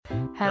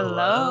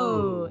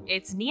Hello.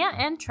 It's Nia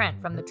and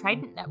Trent from the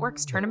Trident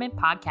Network's Tournament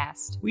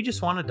Podcast. We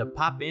just wanted to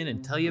pop in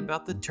and tell you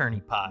about the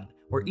Tourney Pod,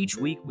 where each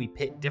week we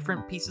pit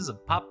different pieces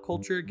of pop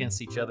culture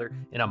against each other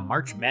in a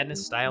March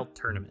Madness-style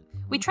tournament.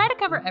 We try to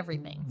cover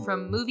everything,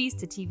 from movies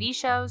to TV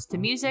shows to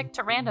music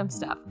to random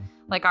stuff,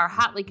 like our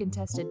hotly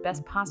contested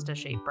Best Pasta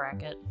Shape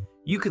bracket.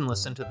 You can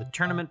listen to the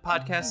Tournament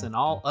Podcast and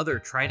all other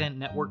Trident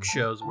Network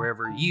shows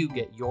wherever you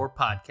get your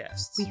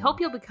podcasts. We hope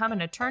you'll become an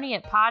attorney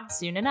at Pod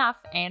soon enough,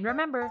 and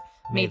remember,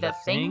 may the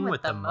thing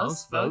with the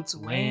most votes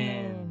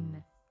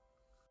win.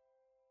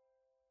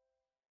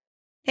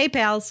 Hey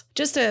pals,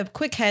 just a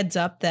quick heads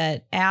up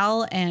that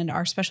Al and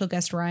our special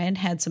guest Ryan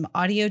had some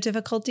audio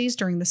difficulties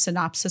during the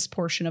synopsis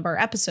portion of our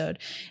episode.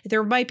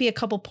 There might be a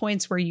couple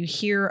points where you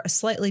hear a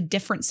slightly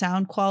different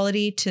sound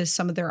quality to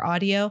some of their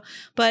audio,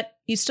 but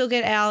you still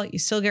get Al, you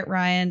still get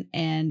Ryan,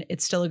 and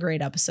it's still a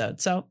great episode.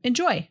 So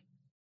enjoy.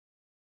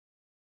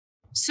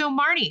 So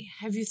Marty,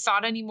 have you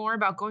thought any more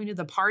about going to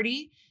the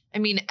party? I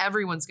mean,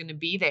 everyone's going to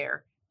be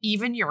there,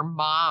 even your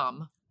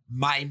mom.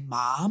 My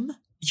mom?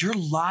 You're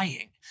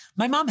lying.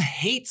 My mom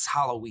hates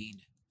Halloween.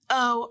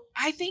 Oh,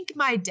 I think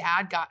my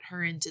dad got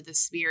her into the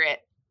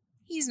spirit.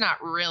 He's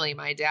not really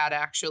my dad,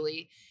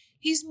 actually.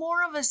 He's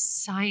more of a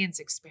science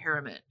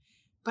experiment,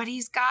 but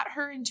he's got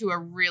her into a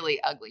really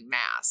ugly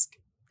mask.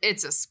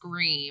 It's a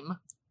scream.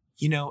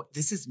 You know,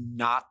 this is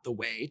not the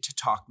way to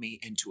talk me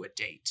into a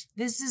date.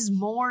 This is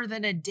more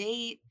than a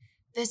date.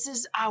 This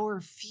is our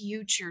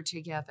future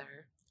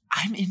together.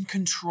 I'm in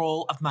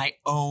control of my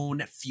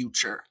own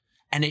future,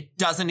 and it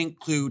doesn't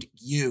include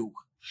you.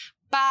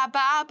 Bye,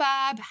 bye,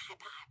 bye, bye, bye,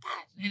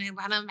 bye. And I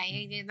wanna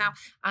make it now.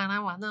 And I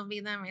wanna be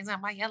the reason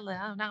why you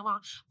love no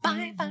more.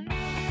 Bye, bye.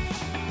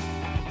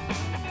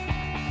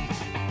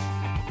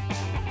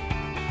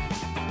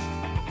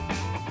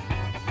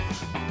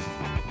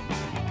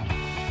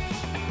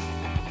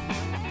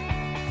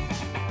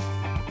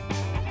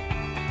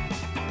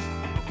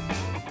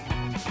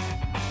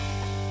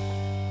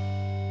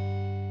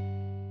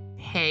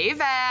 Hey,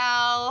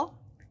 Val.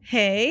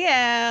 Hey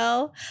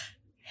Al.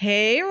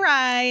 Hey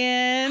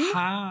Ryan.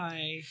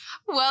 Hi.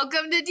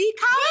 Welcome to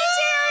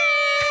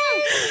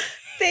Decommentary.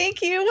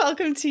 Thank you.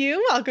 Welcome to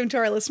you. Welcome to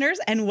our listeners.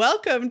 And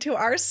welcome to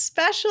our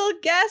special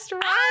guest,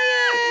 Ryan.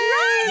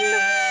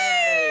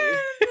 Yay!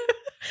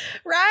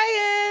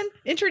 Ryan,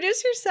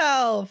 introduce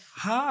yourself.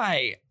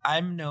 Hi,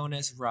 I'm known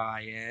as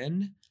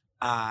Ryan.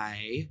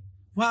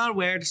 Well,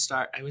 where to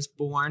start? I was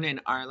born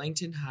in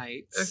Arlington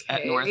Heights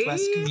at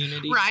Northwest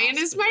Community Ryan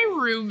Hospital. is my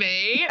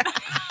roommate.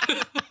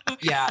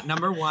 Yeah,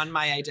 number one,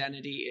 my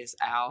identity is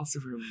Al's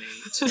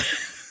roommate.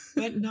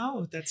 But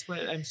no, that's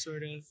what I'm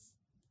sort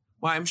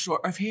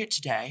of here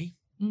today.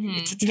 Mm-hmm.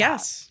 To chat.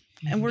 Yes.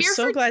 And we're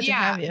so glad to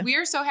have you. We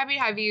are so happy to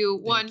have you.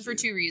 One, Thank for you.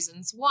 two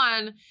reasons.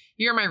 One,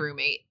 you're my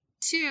roommate.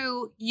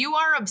 Two, you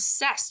are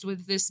obsessed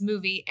with this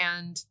movie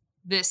and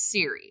this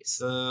series.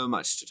 So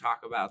much to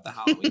talk about the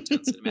Halloween Town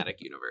Cinematic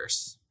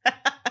Universe.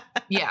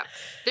 Yeah.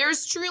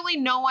 There's truly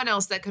no one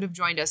else that could have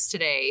joined us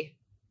today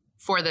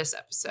for this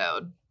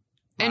episode.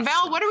 And Lots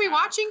Val, to what are we have.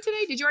 watching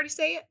today? Did you already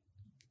say it?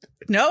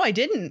 No, I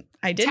didn't.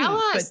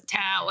 Tell but us.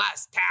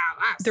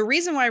 the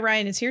reason why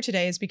Ryan is here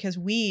today is because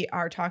we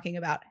are talking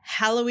about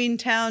Halloween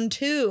Town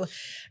 2,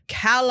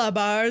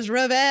 Calabar's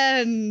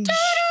Revenge.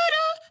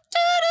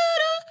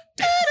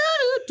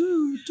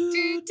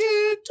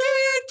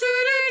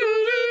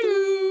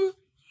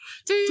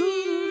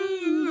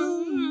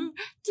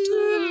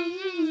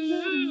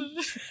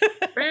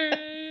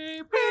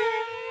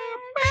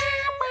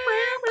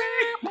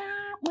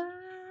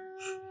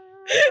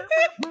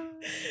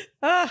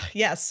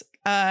 Yes.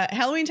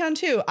 Halloween Town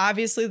 2,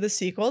 obviously the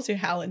sequel to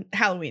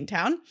Halloween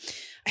Town.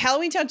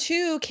 Halloween Town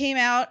 2 came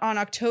out on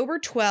October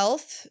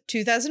 12th,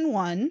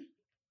 2001.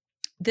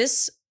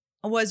 This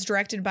was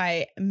directed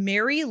by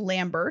Mary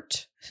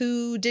Lambert,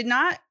 who did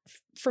not,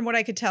 from what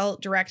I could tell,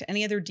 direct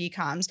any other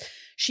DCOMs.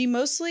 She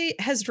mostly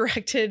has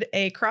directed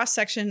a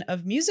cross-section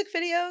of music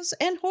videos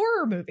and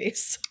horror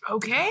movies.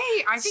 Okay.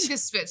 I think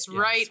this fits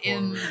right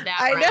in horror. that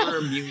I know.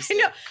 Horror music. I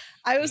know.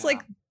 I was Yeah.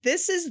 like,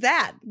 this is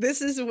that.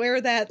 This is where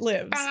that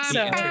lives. The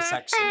So,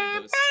 intersection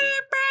of those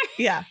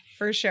two. yeah,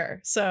 for sure.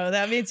 So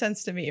that made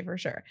sense to me for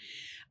sure.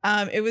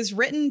 It was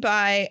written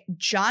by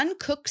John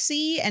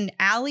Cooksey and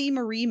Allie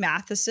Marie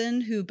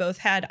Matheson, who both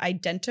had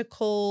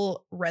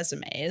identical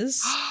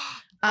resumes.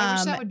 I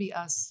wish that would be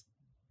us.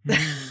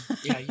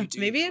 Yeah, you do.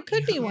 Maybe it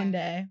could be one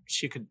day.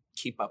 She could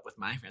keep up with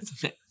my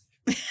resume.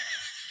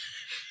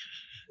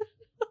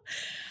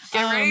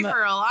 Get ready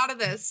for a lot of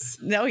this.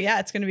 No, yeah,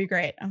 it's going to be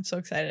great. I'm so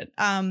excited.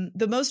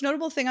 The most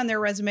notable thing on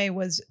their resume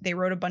was they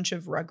wrote a bunch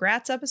of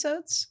Rugrats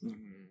episodes.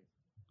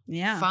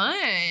 Yeah.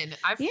 Fun.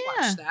 I've Yeah.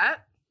 watched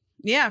that.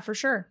 Yeah, for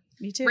sure.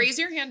 Me too. Raise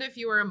your hand if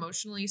you were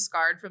emotionally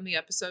scarred from the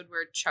episode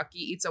where Chucky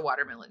eats a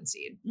watermelon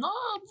seed. Yeah.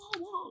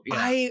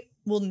 I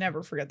will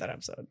never forget that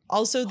episode.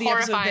 Also, the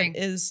Horrifying.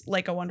 episode that is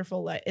like a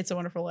wonderful life. It's a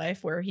Wonderful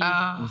Life, where he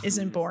Oh.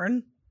 isn't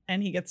born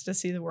and he gets to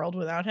see the world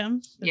without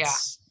him.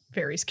 It's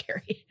very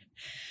scary.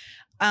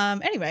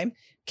 Anyway,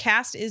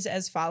 Cast is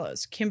as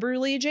follows.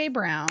 Kimberly J.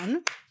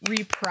 Brown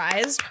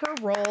reprised her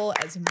role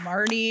as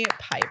Marnie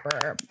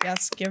Piper.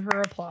 Yes, give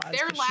her applause.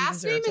 Their 'cause she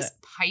last name deserves is it.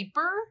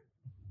 Piper?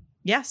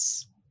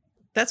 Yes.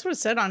 That's what it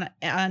said on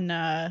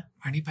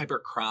Marnie Piper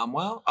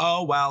Cromwell?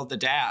 Oh, well, the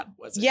dad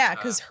was yeah,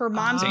 because her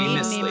mom's maiden name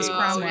is famously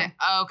Cromwell.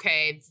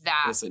 Okay,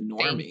 that. was a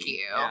normie. Thank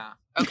you. Yeah.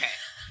 Okay.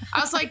 I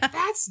was like,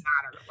 that's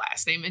not her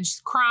last name. And she's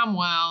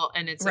Cromwell,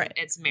 and it's Right.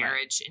 it's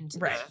marriage into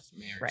Right. the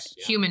Marriage, Right.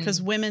 yeah. human.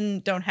 Because women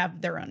don't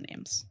have their own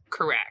names.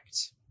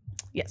 Correct.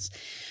 Yes.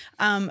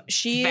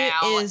 She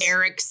Val is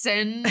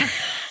Erickson.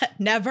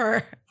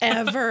 never,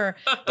 ever.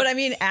 But I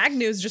mean,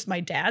 Agnew is just my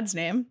dad's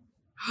name.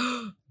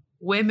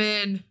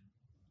 Women.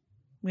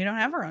 We don't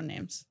have our own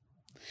names.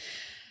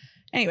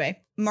 Anyway,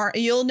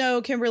 you'll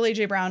know Kimberly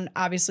J. Brown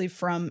obviously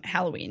from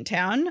Halloween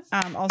Town.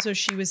 Also,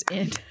 she was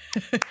in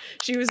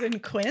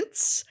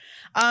Quince.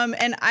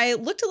 And I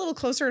looked a little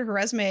closer at her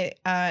resume,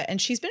 and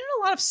she's been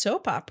in a lot of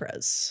soap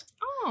operas.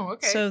 Oh,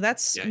 okay. So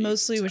that's Yeah, you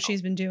mostly can what tell.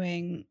 she's been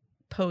doing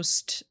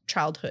post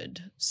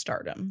childhood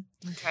stardom.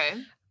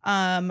 okay.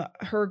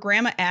 Her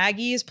grandma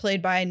Aggie is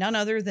played by none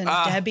other than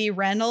Ah. Debbie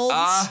Reynolds.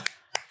 Ah.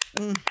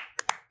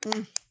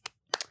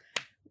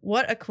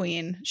 What a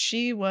queen.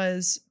 She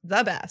was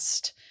the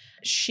best.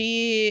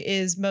 She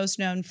is most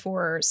known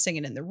for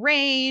Singing in the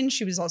Rain.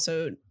 She was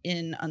also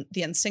in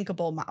The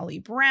Unsinkable Molly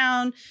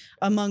Brown,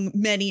 among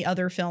many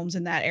other films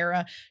in that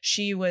era.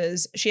 She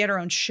had her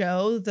own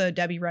show, the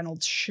Debbie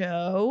Reynolds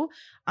Show.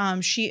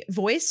 She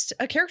voiced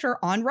a character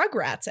on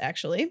Rugrats,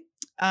 actually.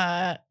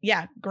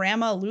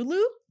 Grandma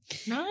Lulu.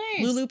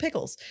 Nice. Lulu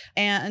Pickles.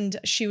 And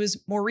she was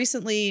more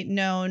recently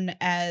known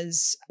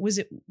as, was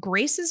it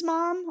Grace's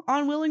mom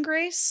on Will and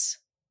Grace?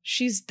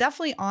 She's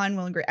definitely on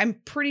Will and Grace. I'm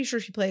pretty sure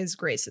she plays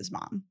Grace's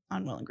mom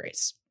on Will and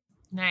Grace.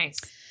 Nice.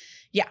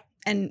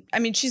 And I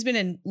mean, she's been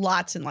in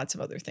lots and lots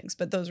of other things,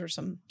 but those are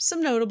some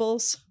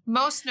notables.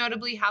 Most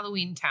notably,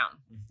 Halloween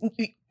Town.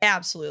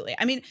 Absolutely.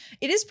 I mean,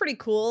 it is pretty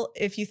cool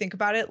if you think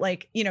about it.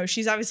 Like, you know,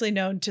 she's obviously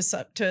known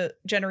to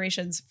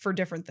generations for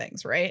different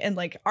things, right? And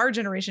like our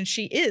generation,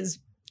 she is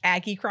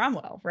Aggie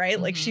Cromwell, right?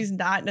 Like Mhm. she's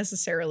not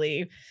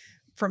necessarily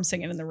from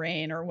Singing in the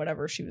Rain or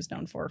whatever she was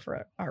known for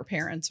our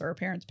parents or our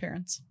parents'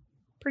 parents.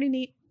 Pretty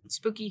neat.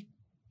 Spooky.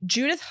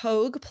 Judith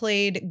Hoag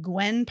played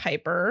Gwen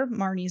Piper,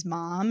 Marnie's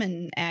mom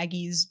and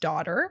Aggie's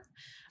daughter.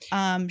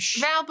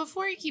 Val,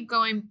 before you keep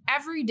going,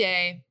 every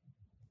day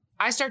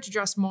I start to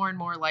dress more and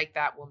more like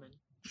that woman.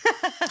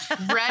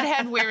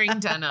 Redhead wearing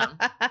denim.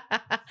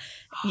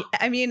 Yeah,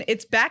 I mean,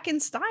 it's back in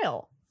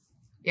style.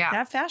 Yeah.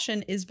 That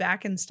fashion is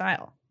back in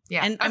style.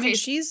 Yeah. And I mean,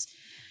 she's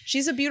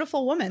a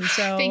beautiful woman.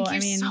 So thank you I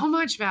mean, so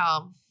much,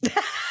 Val.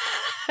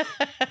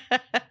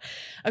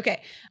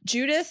 Okay.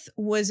 Judith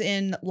was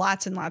in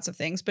lots and lots of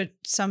things, but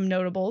some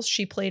notables.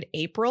 She played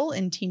April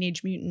in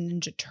Teenage Mutant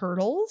Ninja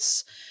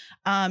Turtles.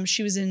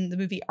 She was in the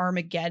movie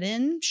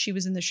Armageddon. She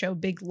was in the show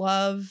Big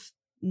Love,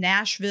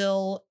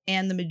 Nashville,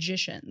 and The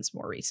Magicians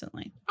more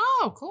recently.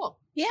 Oh, cool.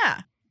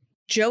 Yeah.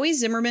 Joey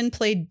Zimmerman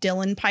played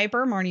Dylan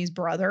Piper, Marnie's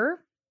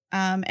brother.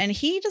 And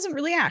he doesn't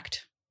really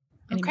act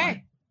anymore.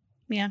 Okay.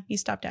 Yeah, he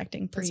stopped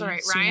acting pretty That's all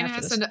right. soon Ryan after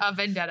has this. a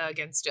vendetta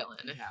against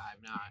Dylan. Yeah,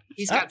 I'm not.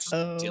 He's got some.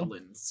 Uh-oh.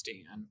 Dylan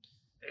Stan.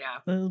 Yeah.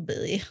 Oh,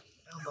 boy.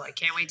 Oh boy,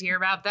 can't wait to hear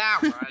about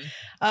that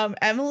one.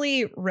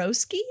 Emily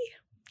Roski,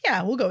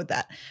 yeah, we'll go with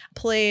that,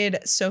 played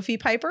Sophie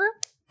Piper.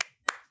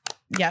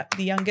 Yeah,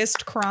 the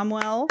youngest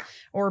Cromwell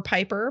or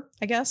Piper,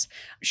 I guess.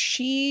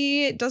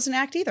 She doesn't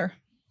act either.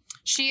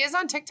 She is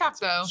on TikTok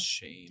though.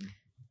 Shame.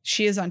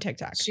 She is on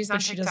TikTok. She's on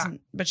but she TikTok.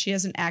 but she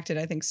hasn't acted,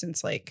 I think,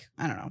 since like,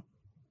 I don't know,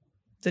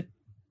 the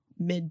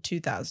mid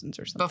 2000s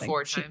or something.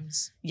 Before She-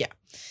 times.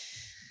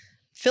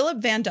 Philip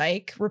Van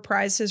Dyke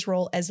reprised his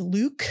role as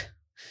Luke.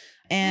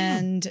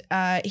 And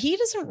he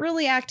doesn't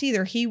really act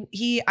either.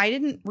 I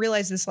didn't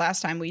realize this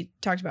last time when we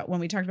talked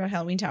about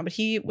Halloween Town, but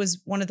he was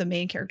one of the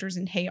main characters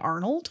in Hey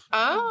Arnold.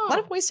 Oh. A lot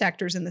of voice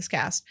actors in this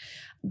cast,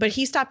 but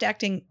he stopped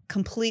acting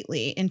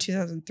completely in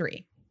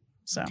 2003.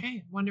 So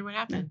Okay. Wonder what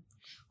happened.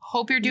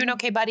 Hope you're doing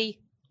okay, buddy.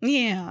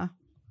 yeah.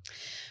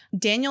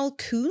 Daniel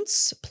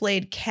Kuntz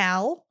played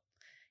Cal.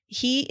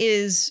 He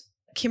is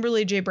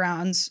Kimberly J.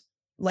 Brown's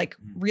like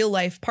real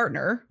life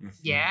partner.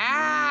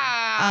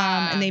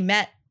 Yeah. And they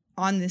met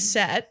on this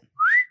set.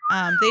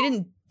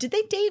 Did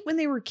they date when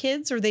they were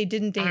kids or they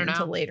didn't I date don't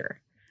until know.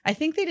 later? I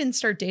think they didn't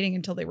start dating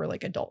until they were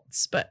like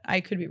adults, but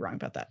I could be wrong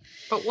about that.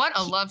 But what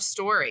a love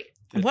story.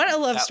 What a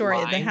love That story.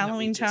 line The that we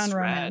Halloween just Town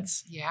read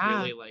romance. Yeah.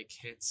 Really like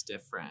hits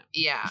different.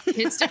 Yeah.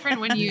 It's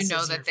different when you This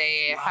know is that your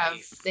they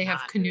life, have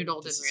not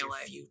canoodled this in is real your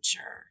life.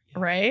 Future.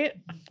 Right?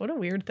 What a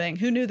weird thing.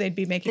 Who knew they'd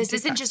be making This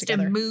isn't TikToks just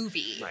together? a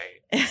movie.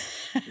 Right.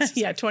 This is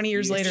Yeah, our 20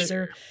 years later, future.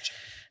 they're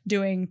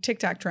doing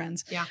TikTok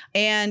trends. Yeah.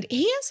 And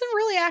he hasn't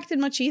really acted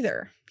much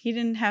either. He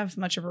didn't have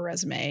much of a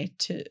resume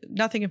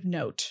nothing of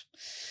note.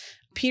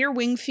 Peter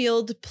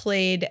Wingfield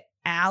played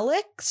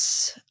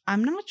Alex.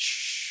 I'm not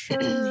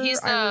sure. He's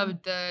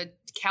the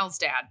Cal's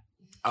dad.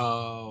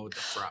 Oh, the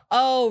front.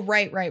 Oh,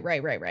 right.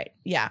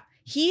 Yeah.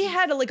 He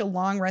had a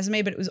long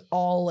resume, but it was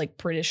all like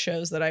British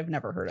shows that I've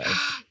never heard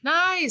of.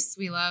 Nice.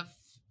 We love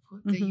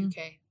the Mhm.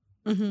 UK.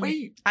 Mhm.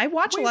 Wait, I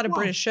watch a wait, lot of whoa,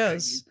 British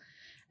shows,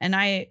 and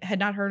I had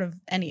not heard of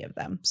any of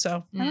them.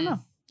 So I don't Mm. know.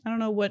 I don't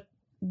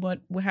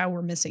know how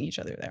we're missing each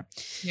other there.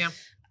 Yeah.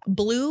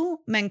 Blue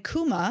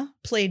Mankuma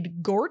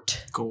played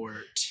Gort.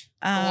 Gort.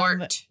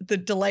 Gort. The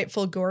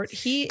delightful Gort.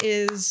 He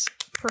is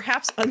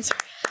perhaps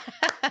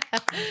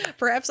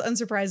perhaps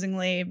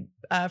unsurprisingly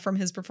from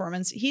his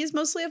performance, he is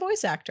mostly a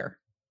voice actor.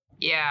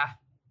 Yeah,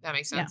 that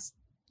makes Yeah. sense.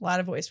 A lot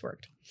of voice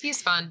work.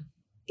 He's fun.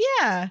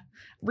 Yeah.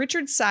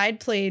 Richard Side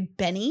played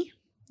Benny,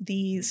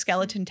 the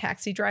skeleton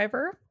taxi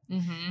driver.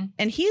 Mm-hmm.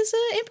 And he's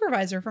an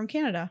improviser from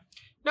Canada.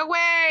 No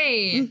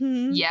way.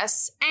 Mhm.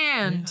 Yes,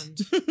 and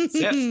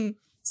Zip.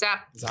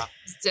 zap, Zap.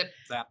 zip,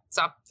 Zap.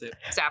 zap, Zip.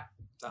 zap,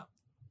 Zap.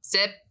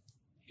 zip.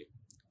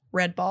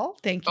 Red Ball.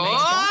 Thank you. Red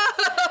Ball.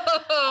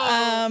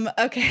 Oh,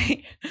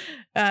 Okay.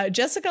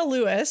 Jessica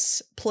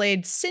Lewis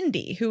played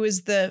Cindy, who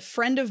is the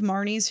friend of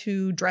Marnie's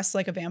who dressed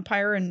like a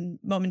vampire and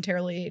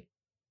momentarily.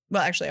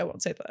 Well, actually, I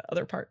won't say the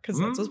other part because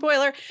that's a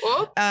spoiler.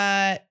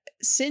 oh.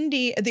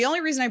 Cindy. The only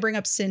reason I bring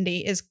up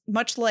Cindy is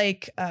much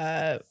like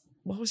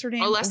what was her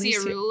name?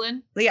 Alessia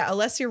Rulin. Yeah,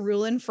 Alessia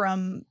Rulin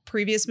from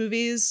previous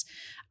movies.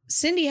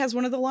 Cindy has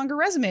one of the longer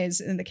resumes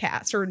in the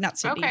cast, or not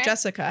Cindy, Okay.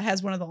 Jessica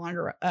has one of the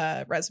longer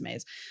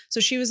resumes. So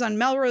she was on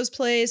Melrose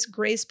Place,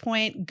 Grace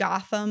Point,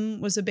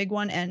 Gotham was a big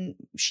one, and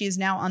she is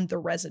now on The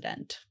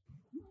Resident.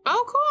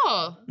 Oh,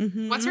 cool.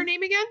 Mhm. What's her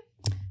name again?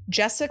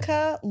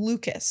 Jessica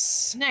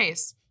Lucas.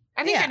 Nice.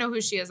 I think Yeah. I know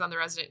who she is on The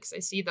Resident because I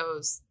see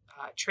those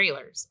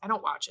trailers. I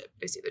don't watch it,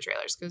 but I see the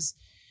trailers because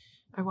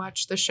I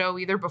watch the show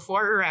either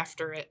before or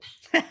after it.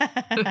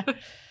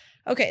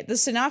 Okay, the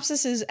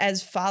synopsis is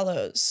as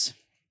follows.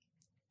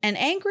 An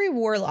angry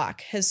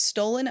warlock has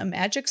stolen a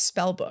magic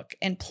spellbook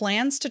and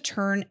plans to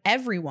turn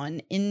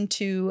everyone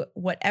into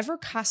whatever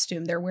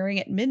costume they're wearing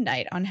at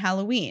midnight on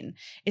Halloween.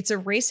 It's a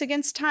race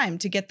against time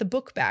to get the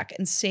book back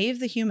and save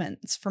the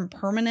humans from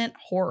permanent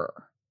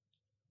horror.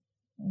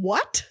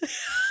 What?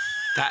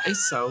 That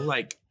is so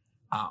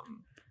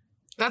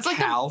That's like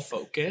Cal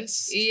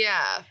focused.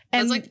 yeah.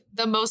 And- That's like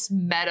the most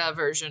meta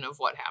version of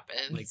what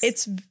happens. Like,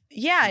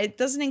 It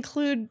doesn't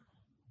include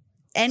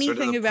anything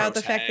sort of the about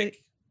the fact that,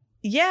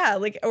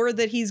 protag. or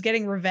that he's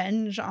getting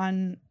revenge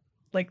on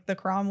like the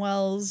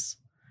Cromwells.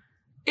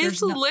 it's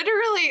there's no-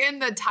 literally in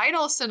the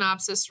title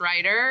synopsis,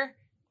 writer.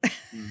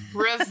 Mm,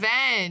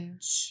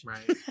 Revenge.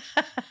 right.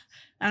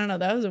 I don't know.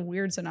 That was a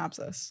weird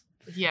synopsis.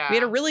 Yeah. We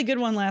had a really good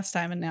one last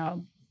time, and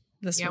now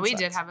this yeah, one we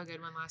did sucks. have a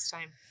good one last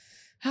time.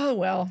 Oh,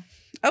 well.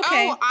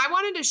 Okay. Oh, I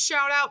wanted to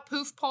shout out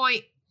Poof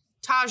Point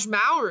Taj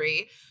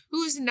Mowry,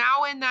 who's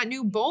now in that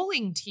new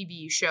bowling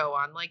TV show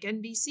on like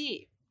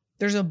NBC.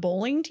 There's a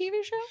bowling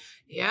TV show?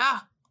 Yeah.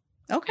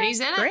 Okay. And he's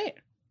in it. Great.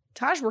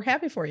 Taj, we're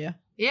happy for you.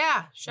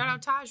 Yeah. Shout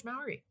out Taj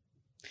Mowry.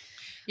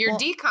 Your Well-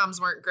 DComs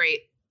weren't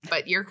great,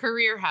 but your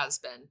career has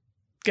been.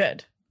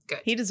 Good. Good.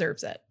 He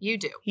deserves it. You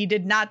do. He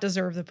did not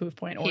deserve the poof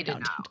point or He did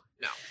content.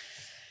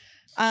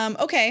 not.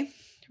 No. Okay.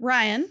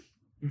 Ryan,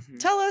 Mhm.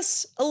 tell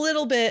us a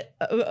little bit,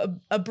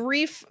 a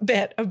brief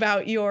bit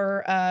about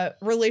your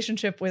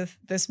relationship with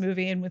this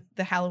movie and with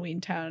the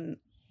Halloween Town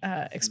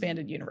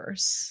expanded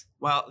universe.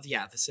 Well,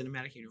 yeah, the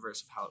cinematic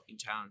universe of Halloween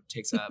Town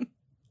takes up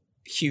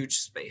huge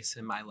space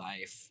in my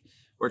life.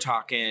 We're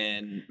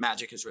talking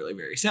magic is really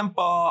very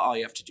simple. All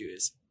you have to do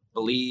is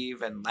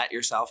believe and let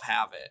yourself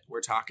have it.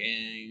 We're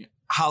talking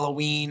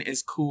Halloween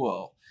is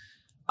cool.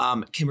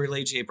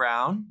 Kimberly J.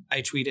 Brown,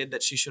 I tweeted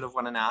that she should have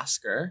won an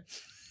Oscar.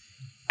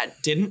 I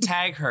didn't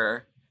tag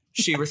her.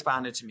 She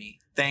responded to me,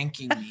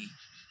 thanking me.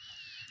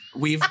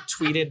 We've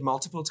tweeted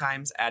multiple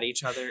times at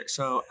each other.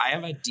 So I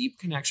have a deep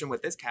connection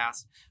with this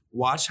cast.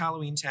 Watch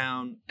Halloween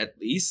Town at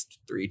least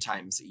 3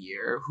 times a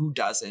year. Who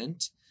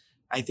doesn't?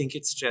 I think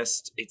it's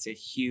a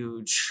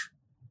huge,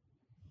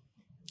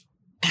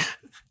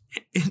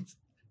 it's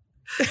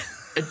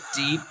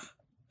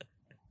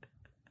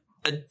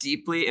a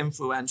deeply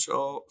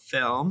influential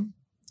film.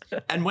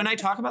 And when I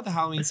talk about the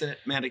Halloween Town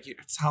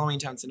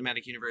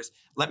Cinematic Universe,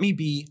 let me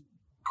be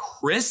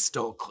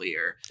crystal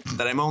clear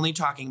that I'm only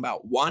talking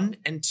about 1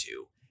 and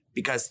 2,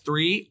 because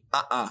 3,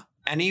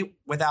 any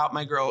without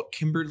my girl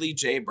Kimberly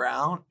J.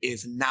 Brown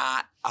is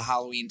not a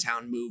Halloween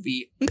Town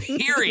movie,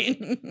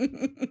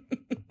 period.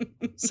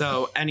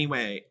 So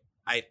anyway,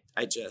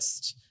 I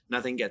just,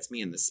 nothing gets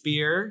me in the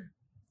spear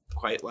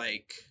quite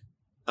like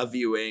a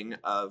viewing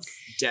of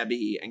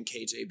Debbie and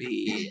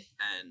KJB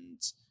and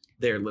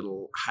their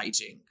little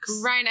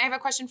hijinks. Ryan, I have a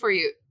question for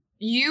you.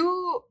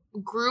 You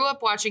grew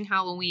up watching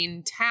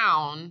Halloween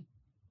Town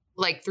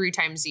like 3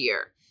 times a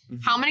year.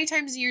 Mhm. How many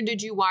times a year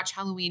did you watch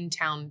Halloween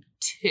Town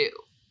 2?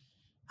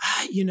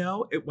 You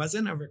know, it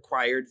wasn't a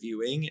required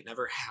viewing. It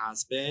never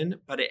has been,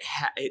 but it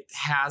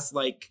has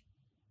like,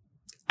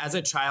 as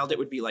a child, it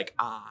would be like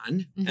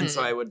on. And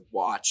so I would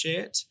watch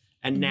it.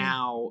 And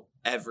now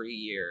every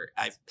year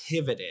I've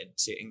pivoted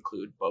to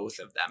include both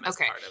of them as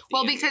Okay. part of the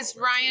Well, annual because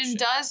Ryan rotation.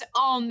 does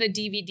own the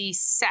DVD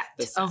set,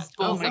 The set. of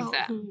both Oh, of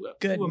them. Who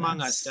among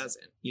Goodness. us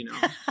doesn't, you know?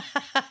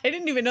 I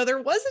didn't even know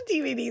there was a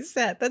DVD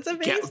set. That's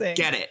amazing.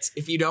 Get it.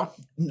 If you don't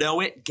know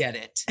it, get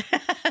it.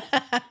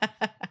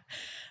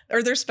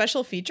 Are there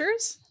special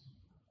features?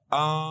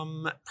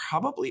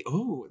 Probably.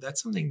 Oh,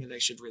 that's something that I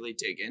should really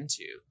dig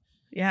into.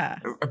 Yeah.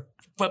 Or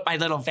put my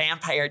little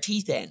vampire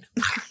teeth in.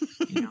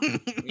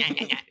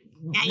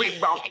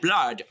 Rip off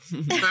blood.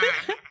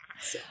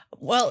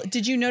 Well,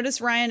 did you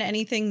notice, Ryan,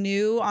 anything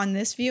new on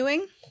this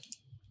viewing?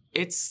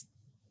 It's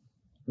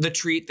the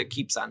treat that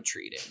keeps on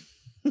treating.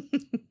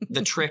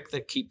 The trick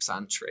that keeps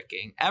on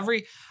tricking.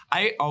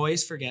 I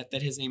always forget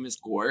that his name is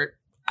Gort.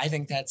 I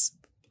think that's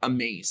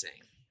amazing.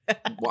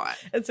 One.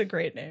 It's a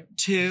great name.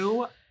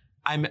 Two,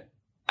 I'm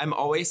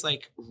always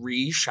like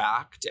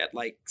re-shocked at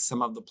like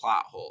some of the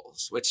plot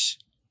holes, which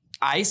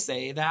I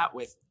say that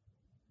with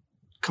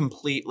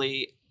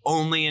completely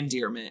only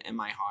endearment in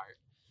my heart.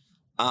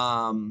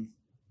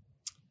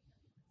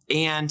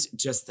 And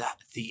just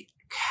the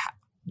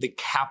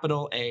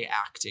capital A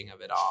acting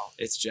of it all.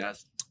 It's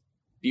just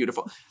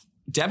beautiful.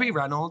 Debbie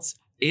Reynolds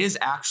is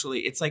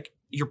actually, it's like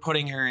you're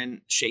putting her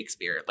in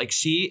Shakespeare. Like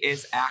she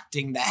is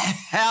acting the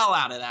hell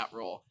out of that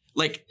role.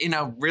 Like in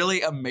a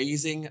really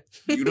amazing,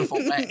 beautiful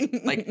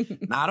way. Like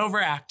not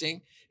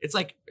overacting. It's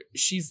like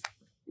she's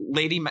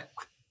Lady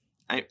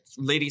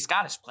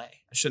Scottish play.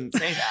 I shouldn't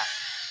say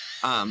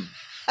that.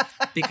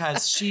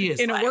 Because she is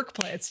in like, a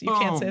workplace. You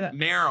can't say that.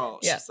 Meryl.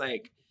 Yeah. She's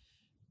like,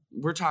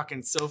 we're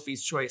talking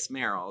Sophie's Choice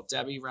Meryl,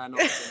 Debbie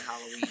Reynolds and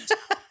Halloween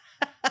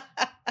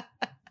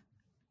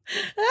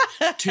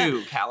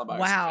 2, Calabar's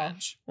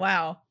Revenge.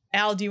 Wow.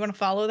 Al, do you want to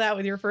follow that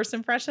with your first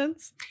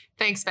impressions?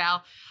 Thanks,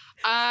 Val.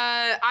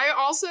 I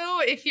also,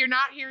 if you're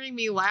not hearing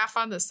me laugh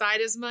on the side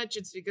as much,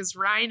 it's because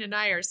Ryan and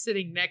I are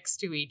sitting next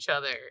to each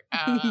other.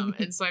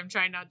 And so I'm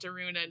trying not to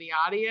ruin any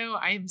audio.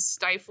 I am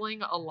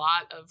stifling a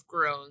lot of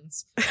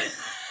groans.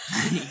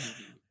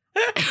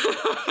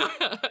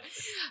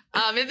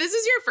 If this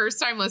is your first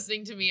time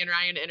listening to me and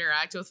Ryan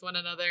interact with one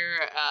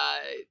another,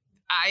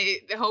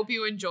 I hope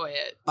you enjoy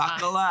it.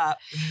 Buckle up.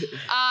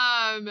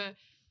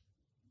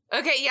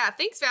 Okay, yeah,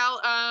 thanks,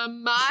 Val.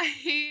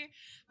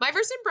 My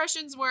first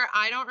impressions were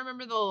I don't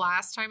remember the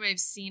last time I've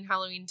seen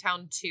Halloween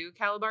Town 2,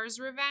 Calabar's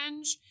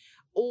Revenge,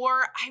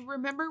 or I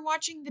remember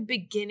watching the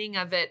beginning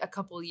of it a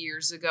couple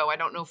years ago. I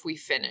don't know if we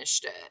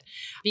finished it.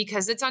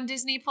 Because it's on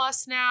Disney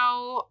Plus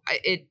now,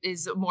 it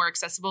is more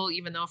accessible,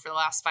 even though for the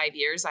last 5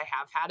 years I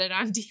have had it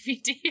on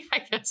DVD. I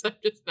guess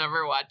I've just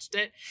never watched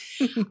it.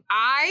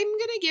 I'm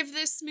going to give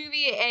this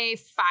movie a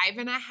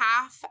 5.5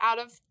 out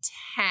of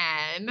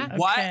 10.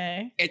 What?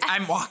 Okay.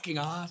 I'm walking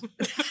off.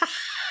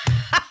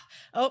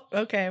 Oh,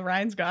 okay.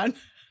 Ryan's gone.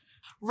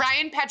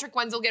 Ryan Patrick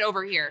Wenzel, get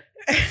over here.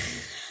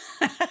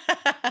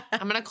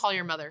 I'm going to call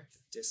your mother.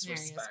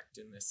 Disrespect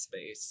in this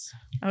space.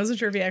 I wasn't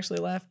sure if he actually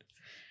left.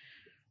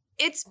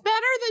 It's better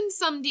than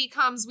some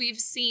DCOMs we've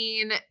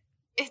seen.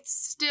 It's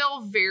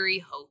still very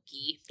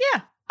hokey.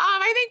 Yeah.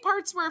 I think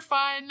parts were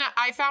fun.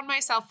 I found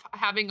myself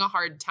having a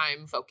hard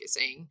time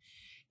focusing.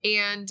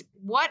 And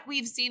what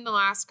we've seen the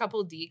last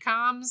couple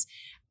DCOMs,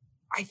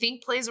 I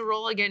think plays a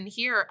role again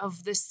here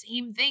of the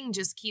same thing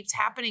just keeps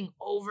happening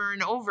over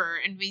and over.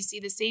 And we see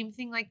the same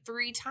thing like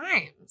 3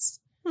 times.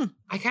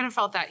 I kind of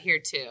felt that here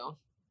too.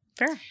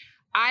 Fair.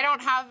 I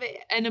don't have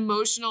an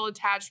emotional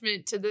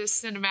attachment to this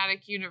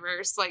cinematic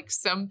universe like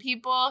some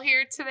people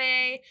here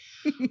today.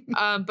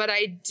 But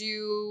I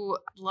do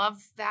love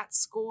that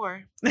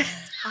score.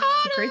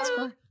 Great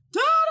score.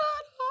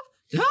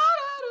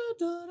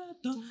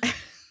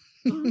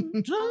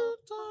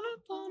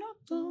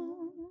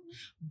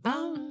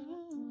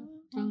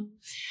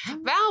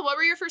 Val, what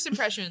were your first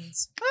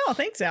impressions? Oh,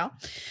 thanks, Al.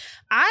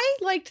 I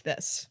liked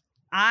this.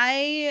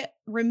 I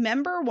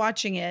remember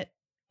watching it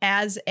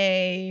as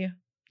a,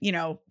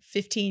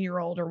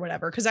 15-year-old or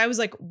whatever, because I was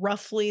like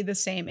roughly the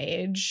same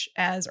age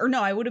as, or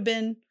no, I would have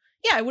been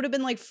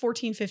like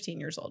 14, 15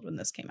 years old when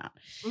this came out.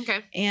 Okay.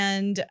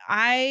 And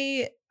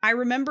I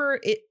remember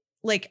it,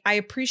 like, I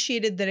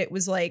appreciated that it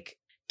was like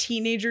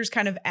teenagers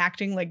kind of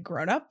acting like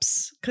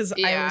grown-ups, because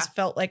I always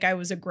felt like I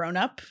was a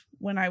grown-up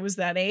when I was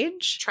that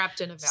age.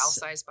 Trapped in a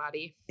Val-sized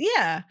body.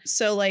 Yeah.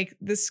 So like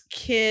this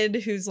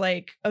kid who's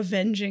like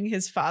avenging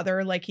his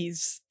father like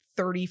he's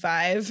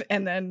 35,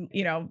 and then,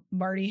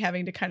 Marty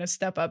having to kind of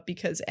step up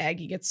because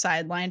Aggie gets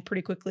sidelined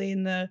pretty quickly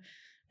in the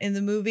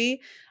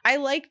movie. I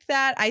liked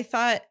that. I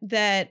thought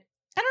that,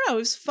 I don't know, it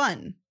was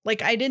fun.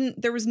 Like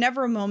there was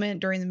never a moment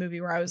during the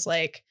movie where I was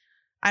like,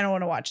 I don't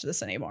want to watch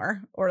this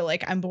anymore, or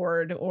like I'm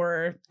bored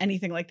or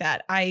anything like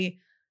that. I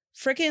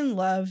freaking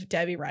love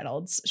Debbie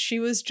Reynolds. She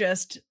was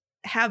just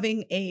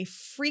having a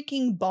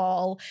freaking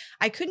ball.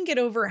 I couldn't get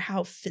over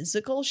how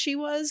physical she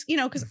was,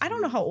 because I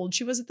don't know how old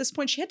she was at this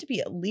point. She had to be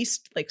at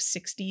least like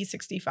 60,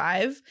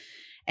 65.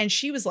 And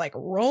she was like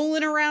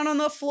rolling around on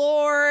the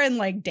floor and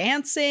like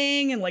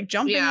dancing and like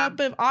jumping up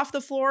off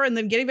the floor and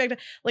then getting back to,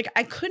 like,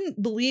 I couldn't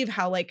believe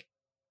how, like,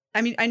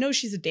 I mean, I know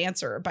she's a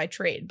dancer by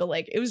trade, but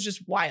like, it was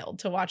just wild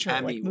to watch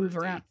her like move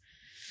around.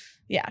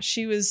 Yeah,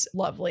 she was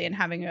lovely and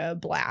having a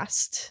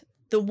blast.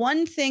 The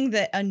one thing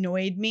that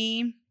annoyed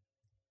me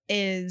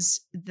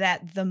is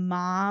that the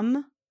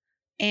mom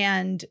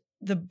and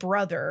the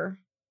brother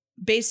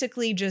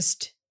basically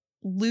just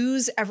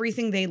lose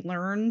everything they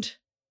learned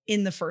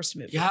in the first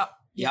movie. Yep.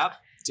 Yep.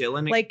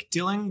 Dylan, Like-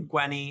 Dylan,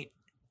 Gwenny,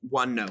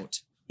 one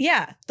note.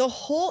 Yeah, the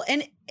whole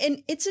and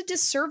it's a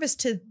disservice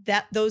to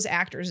those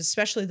actors,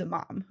 especially the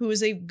mom, who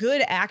is a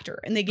good actor,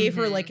 and they gave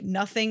her like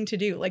nothing to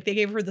do. Like they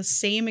gave her the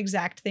same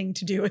exact thing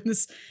to do in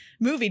this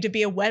movie, to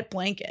be a wet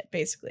blanket,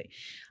 basically.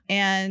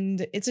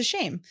 And it's a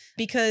shame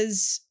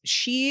because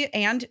she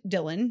and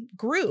Dylan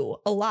grew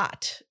a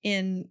lot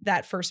in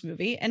that first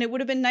movie, and it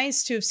would have been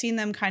nice to have seen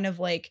them kind of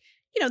like,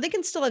 you know, they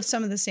can still have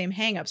some of the same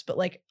hangups, but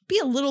like be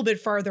a little bit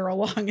farther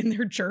along in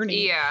their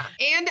journey. Yeah.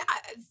 And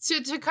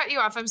to cut you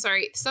off, I'm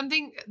sorry,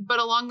 something, but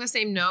along the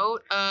same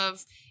note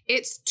of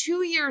it's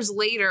 2 years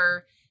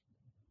later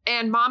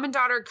and mom and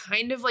daughter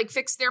kind of like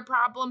fix their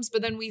problems,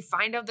 but then we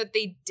find out that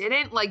they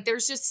didn't. Like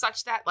there's just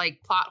such that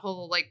like plot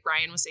hole, like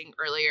Ryan was saying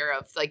earlier,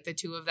 of like the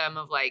two of them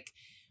of like,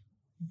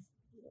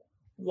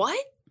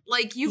 what?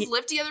 Like you've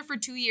lived together for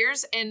 2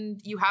 years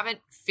and you haven't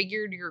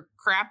figured your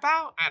crap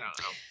out? I don't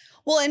know.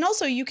 Well, and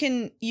also you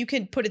can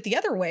put it the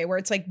other way where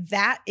it's like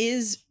that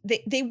is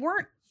they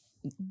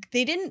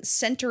didn't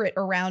center it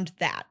around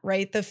that,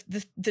 right?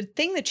 The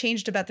thing that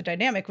changed about the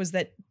dynamic was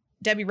that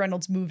Debbie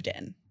Reynolds moved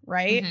in,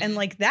 right? And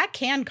like that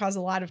can cause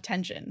a lot of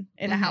tension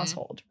in a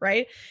household,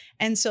 right?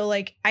 And so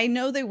like I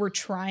know they were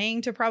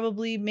trying to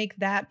probably make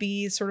that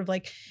be sort of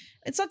like,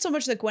 it's not so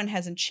much that Gwen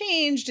hasn't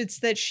changed, it's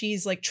that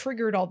she's like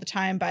triggered all the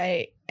time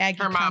by Aggie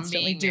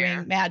constantly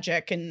doing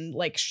magic and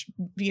like,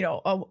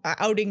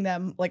 outing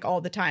them like all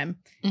the time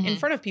in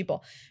front of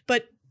people.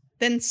 But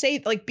then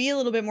say like, be a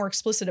little bit more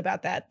explicit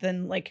about that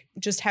than like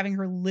just having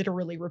her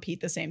literally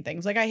repeat the same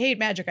things. Like, I hate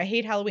magic. I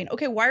hate Halloween.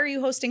 Okay, why are you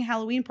hosting a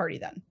Halloween party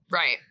then?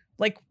 Right.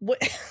 Like, what?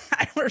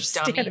 I don't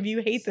understand. Dummy. If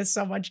you hate this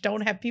so much,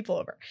 don't have people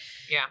over.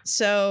 Yeah.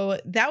 So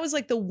that was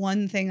like the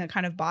one thing that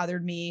kind of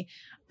bothered me.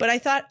 But I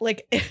thought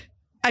like...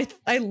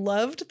 I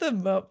loved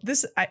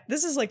this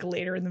is like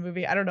later in the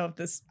movie. I don't know if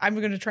this, I'm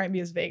going to try and be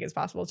as vague as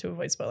possible to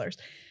avoid spoilers.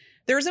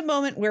 There's a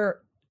moment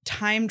where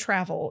time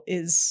travel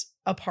is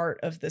a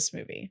part of this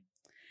movie.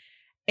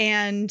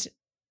 And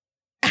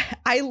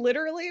I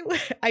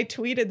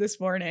tweeted this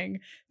morning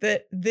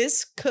that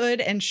this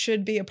could and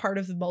should be a part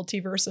of the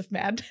multiverse of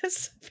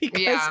madness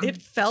because it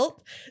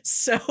felt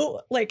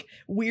so like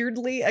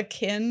weirdly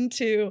akin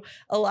to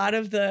a lot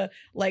of the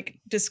like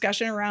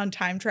discussion around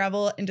time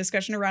travel and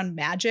discussion around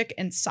magic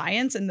and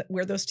science and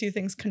where those two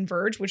things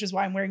converge, which is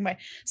why I'm wearing my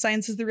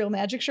Science is the Real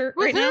Magic shirt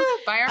right now.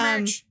 Buy our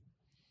merch.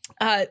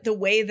 The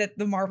way that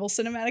the Marvel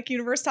Cinematic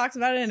Universe talks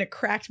about it, and it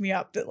cracked me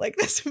up that like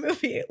this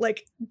movie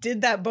like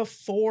did that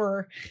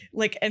before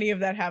like any of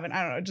that happened.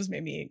 I don't know, it just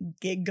made me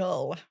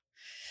giggle.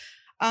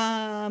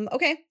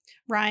 Okay,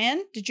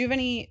 Ryan, did you have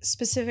any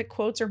specific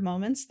quotes or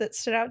moments that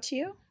stood out to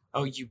you?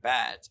 Oh, you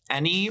bet.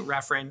 Any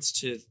reference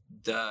to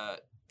the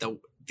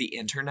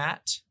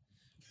internet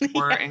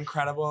were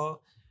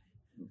incredible.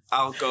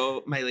 I'll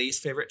go my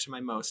least favorite to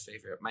my most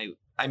favorite.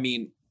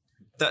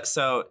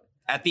 So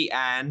at the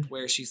end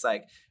where she's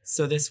like,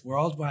 so this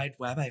World Wide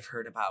Web I've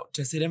heard about,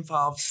 does it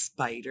involve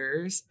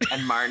spiders?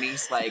 And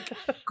Marnie's like,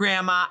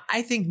 Grandma,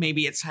 I think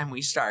maybe it's time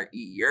we start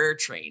your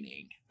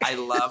training. I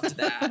loved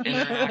that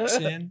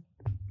interaction.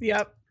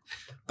 Yep.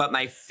 But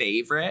my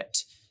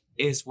favorite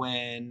is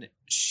when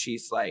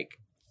she's like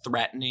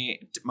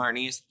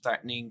Marnie is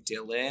threatening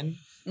Dylan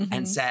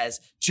and says,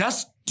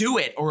 just do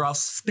it or I'll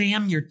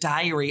spam your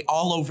diary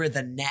all over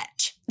the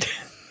net.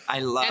 I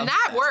love and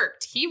that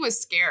worked. He was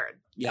scared.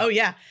 Yep. Oh,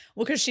 yeah.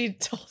 Well, because she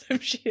told him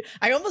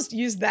I almost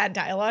used that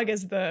dialogue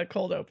as the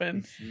cold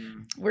open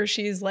where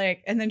she's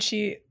like, and then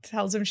she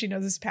tells him she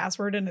knows his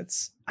password and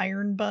it's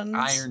iron buns.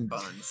 Iron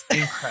buns.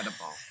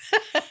 Incredible.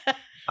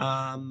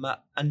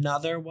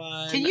 Another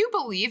one. Can you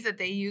believe that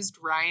they used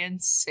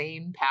Ryan's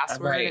same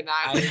password in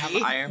that movie? I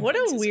have iron what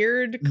buns. A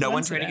weird No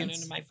one tried to get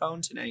into my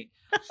phone tonight.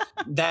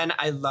 Then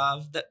I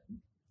love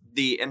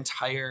the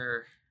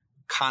entire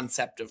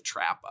concept of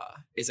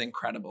Trappa is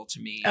incredible to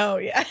me. Oh,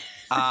 yeah.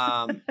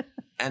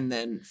 And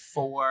then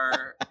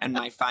 4, and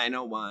my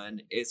final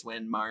one is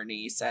when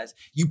Marnie says,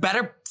 you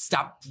better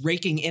stop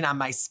breaking in on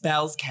my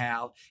spells,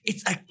 Cal.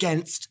 It's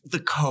against the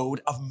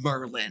code of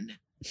Merlin.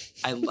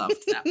 I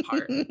loved that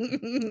part.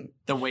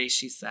 The way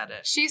she said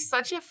it. She's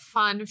such a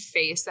fun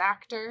face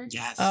actor.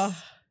 Yes. Oh.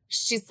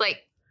 She's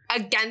like,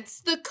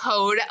 against the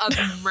code of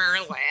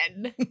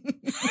Merlin.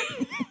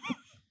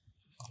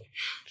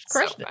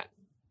 So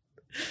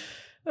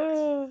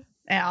fun.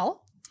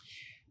 Al?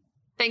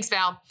 Thanks,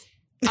 Val.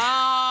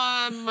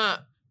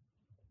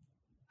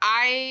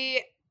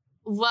 I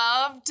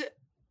loved,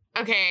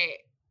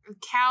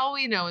 Cal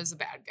we know is a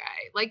bad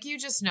guy. Like, you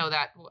just know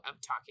that. I'm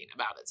talking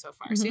about it so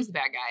far. So he's a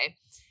bad guy.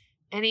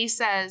 And he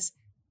says,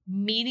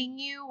 meeting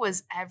you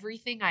was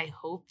everything I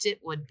hoped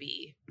it would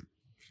be.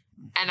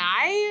 And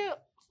I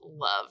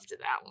loved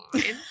that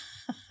line.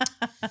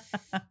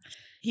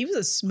 He was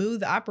a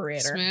smooth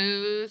operator.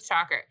 Smooth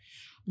talker.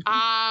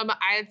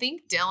 I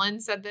think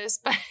Dylan said this,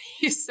 but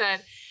he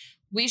said,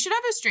 we should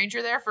have a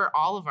stranger there for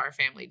all of our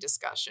family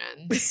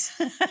discussions,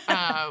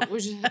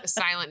 which is a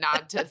silent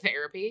nod to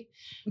therapy.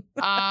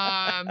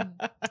 I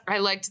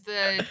liked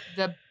the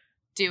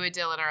do it,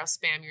 Dylan, or I'll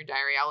spam your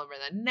diary all over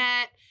the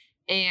net.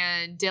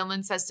 And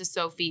Dylan says to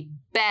Sophie,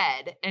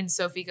 bed. And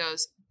Sophie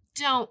goes,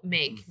 don't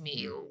make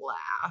me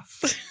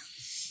laugh.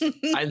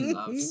 I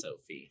love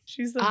Sophie.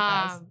 She's the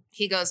best.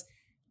 He goes,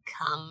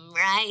 come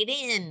right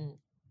in.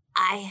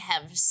 I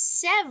have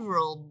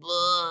several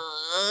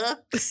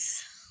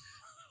books.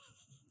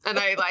 And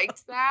I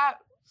liked that.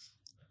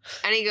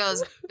 And he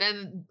goes,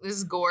 then this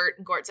is Gort.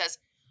 And Gort says,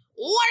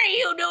 what are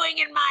you doing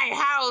in my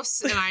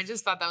house? And I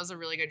just thought that was a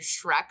really good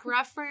Shrek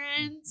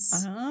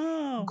reference.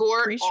 Oh,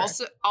 Gort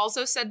pre-Shrek.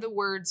 also said the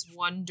words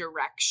One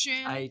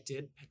Direction. I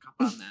did pick up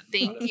on that.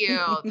 Thank you.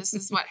 This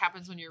is what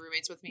happens when you're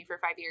roommates with me for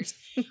 5 years.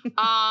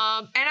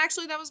 And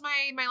actually, that was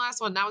my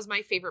last one. That was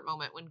my favorite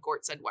moment when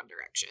Gort said One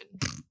Direction.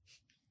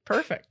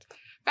 Perfect.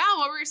 Val,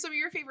 what were some of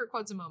your favorite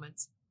quotes and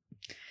moments?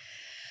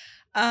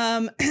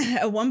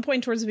 At one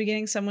point towards the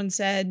beginning, someone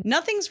said,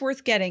 nothing's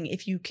worth getting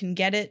if you can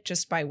get it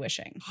just by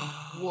wishing.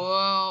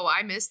 Whoa,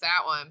 I missed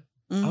that one.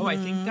 Oh, I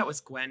think that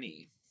was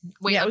Gwenny.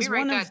 Wait, Yeah, it let was me write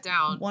one that of-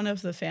 down. One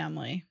of the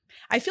family.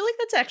 I feel like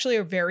that's actually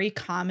a very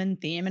common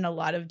theme in a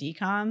lot of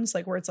DCOMs,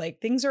 like where it's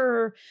like things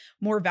are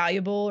more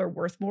valuable or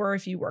worth more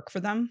if you work for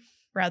them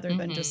rather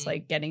than just Mhm.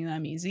 like getting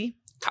them easy.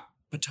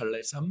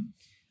 Capitalism.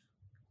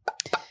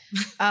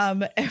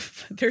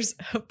 If there's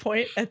a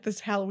point at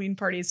this Halloween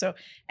party. So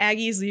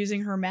Aggie's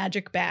using her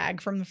magic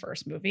bag from the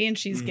first movie and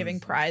she's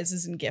giving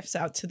prizes and gifts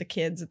out to the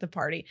kids at the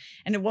party.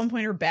 And at one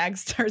point her bag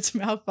starts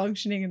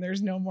malfunctioning and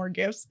there's no more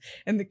gifts.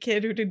 And the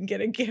kid who didn't get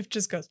a gift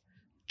just goes,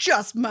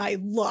 just my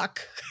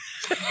luck.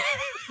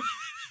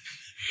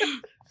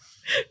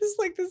 It's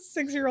like this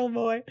 6-year-old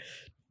boy.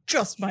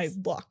 Just my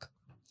luck.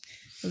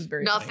 It was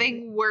very funny.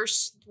 Nothing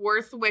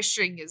worth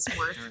wishing is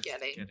worth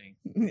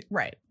getting.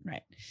 Right.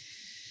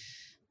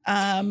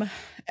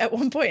 At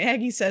one point,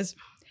 Aggie says,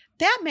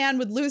 that man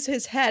would lose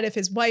his head if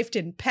his wife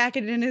didn't pack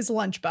it in his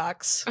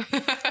lunchbox.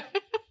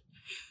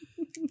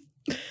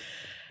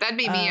 That'd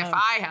be me if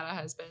I had a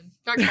husband.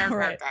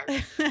 Right.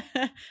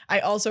 I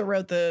also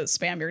wrote the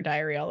spam your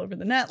diary all over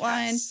the net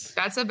line. Yes.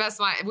 That's the best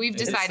line. We've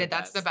It is decided the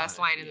that's the best best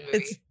line, line in the yeah. movie.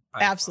 It's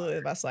By absolutely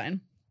far. the best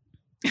line.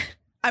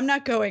 I'm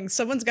not going.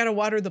 Someone's got to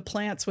water the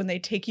plants when they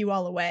take you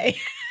all away.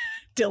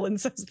 Dylan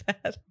says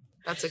that.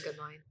 That's a good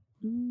line.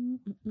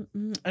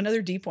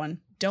 Another deep one.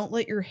 Don't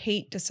let your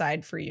hate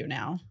decide for you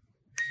now.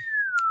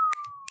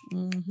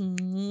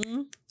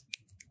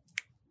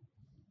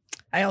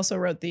 I also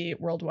wrote the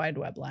World Wide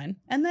Web line,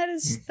 and that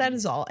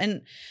is all.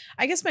 And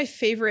I guess my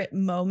favorite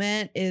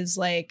moment is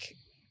like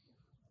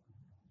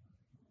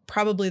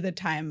probably the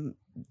time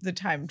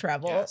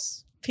travel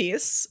Yes.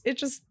 piece. It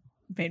just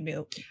made me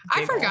I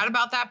giggle. forgot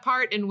about that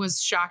part and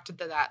was shocked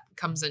that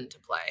comes into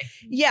play.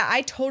 Yeah,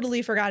 I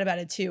totally forgot about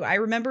it too. I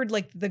remembered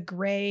like the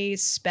gray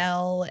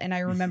spell and I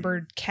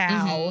remembered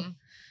cow. Mhm.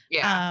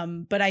 Yeah.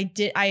 But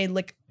I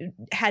like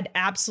had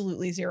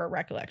absolutely zero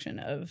recollection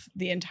of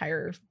the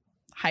entire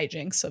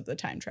hijinks of the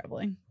time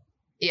traveling.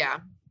 Yeah.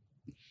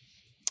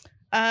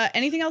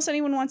 Anything else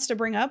anyone wants to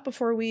bring up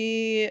before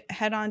we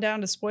head on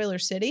down to Spoiler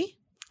City?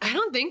 I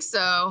don't think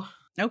so.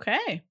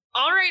 Okay.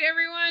 All right,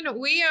 everyone.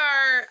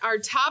 Our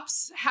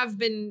tops have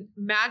been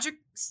magic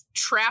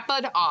trapped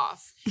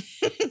off.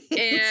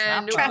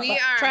 And we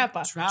are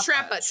trappa.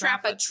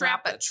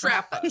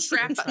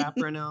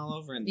 Trapping all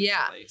over in this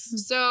Yeah. place.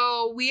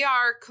 So we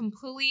are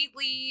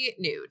completely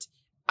nude.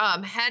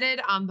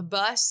 Headed on the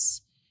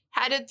bus,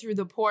 headed through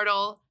the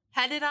portal,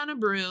 headed on a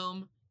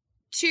broom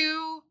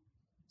to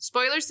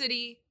Spoiler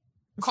City,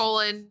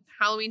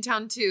 Halloween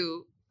Town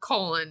 2,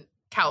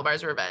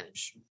 Calabar's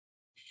Revenge.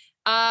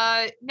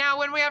 Now,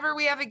 whenever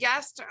we have a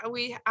guest,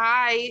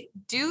 I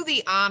do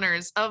the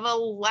honors of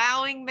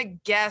allowing the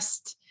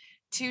guest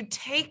to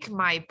take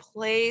my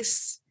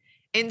place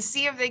and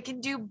see if they can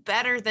do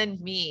better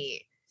than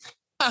me.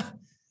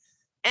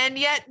 And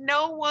yet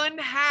no one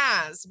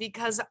has,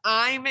 because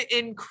I'm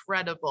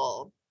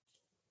incredible.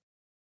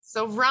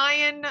 So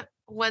Ryan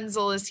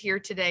Wenzel is here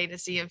today to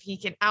see if he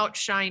can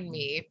outshine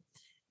me.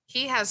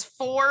 He has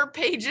 4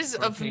 pages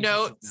of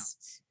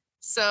notes.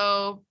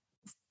 So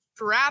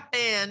strap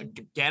in.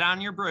 Get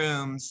on your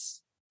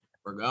brooms.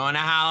 We're going to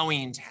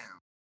Halloween Town.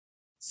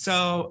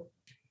 So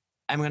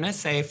I'm going to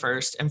say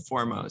first and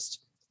foremost,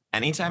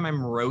 anytime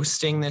I'm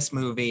roasting this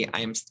movie,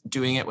 I'm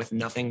doing it with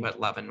nothing but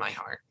love in my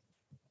heart.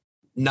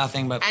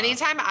 Nothing but love.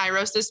 Anytime I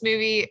roast this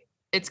movie,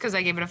 it's because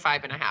I gave it a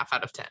 5.5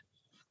 out of 10.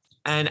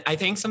 And I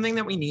think something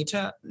that we need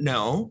to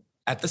know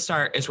at the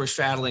start is we're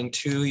straddling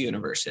 2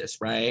 universes,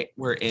 right?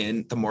 We're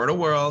in the mortal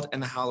world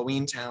and the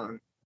Halloween Town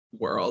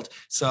world.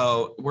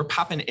 So we're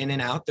popping in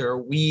and out. They're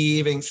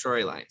weaving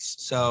storylines.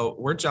 So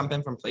we're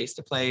jumping from place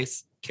to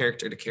place,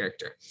 character to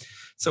character.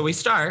 So we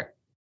start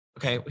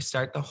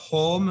the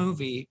whole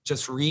movie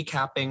just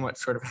recapping what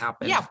sort of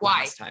happened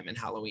last time in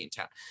Halloween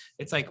Town.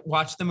 It's like,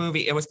 watch the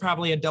movie. It was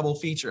probably a double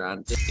feature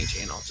on Disney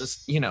Channel.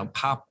 Just,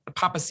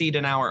 pop a seed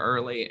an hour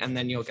early and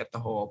then you'll get the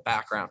whole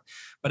background.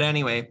 But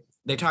anyway,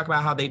 they talk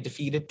about how they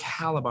defeated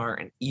Calabar,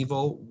 an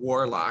evil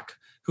warlock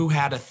who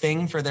had a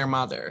thing for their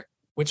mother,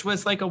 which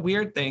was like a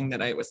weird thing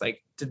that I was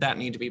like, did that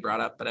need to be brought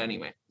up? But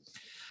anyway,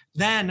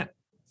 then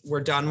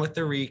we're done with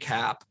the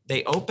recap.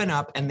 They open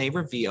up and they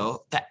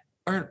reveal that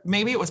or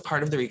maybe it was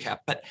part of the recap,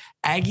 but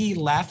Aggie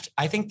left.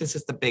 I think this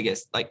is the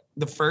biggest, like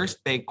the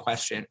first big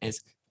question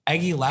is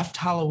Aggie left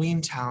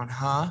Halloween Town,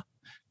 huh?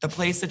 The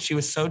place that she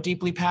was so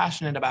deeply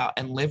passionate about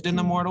and lived in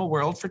the mortal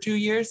world for 2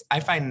 years. I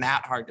find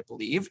that hard to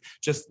believe.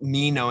 Just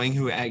me knowing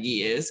who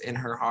Aggie is in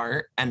her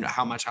heart and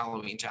how much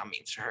Halloween Town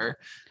means to her.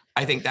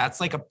 I think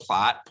that's like a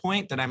plot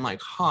point that I'm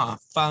like,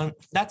 fun.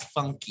 That's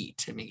funky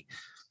to me.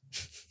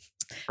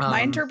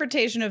 My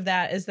interpretation of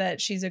that is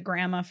that she's a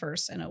grandma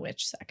first and a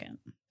witch second.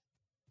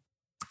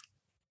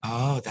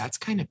 Oh, that's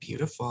kind of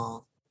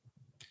beautiful.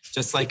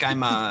 Just like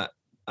I'm a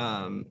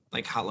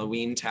like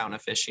Halloween Town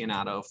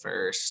aficionado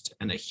first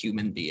and a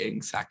human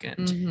being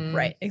second. Mhm.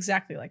 Right.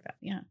 Exactly like that.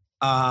 Yeah.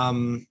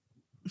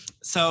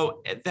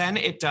 So then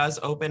it does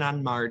open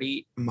on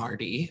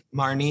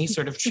Marnie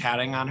sort of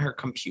chatting on her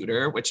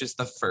computer, which is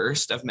the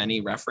first of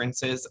many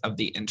references of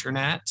the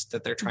internet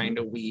that they're trying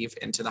to weave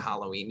into the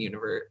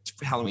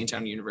Halloween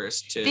Town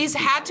universe. These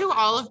had to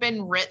all have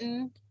been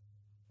written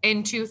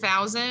in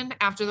 2000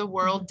 after the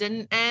world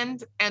didn't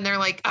end, and they're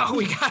like, oh,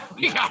 we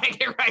gotta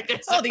get right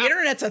this. Oh, the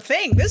internet's a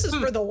thing. This is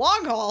for the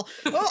long haul.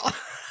 Oh.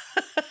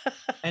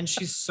 And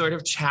she's sort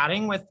of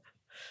chatting with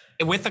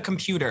a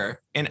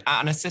computer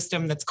on a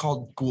system that's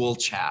called Ghoul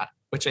Chat,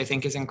 which I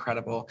think is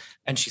incredible.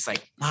 And she's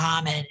like,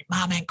 Mom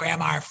and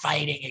Grandma are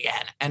fighting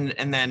again.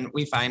 And then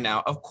we find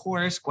out, of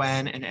course,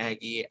 Gwen and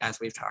Aggie, as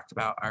we've talked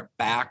about, are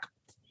back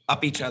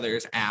up each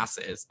other's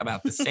asses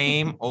about the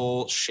same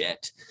old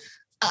shit.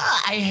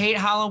 I hate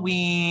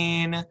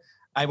Halloween.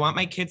 I want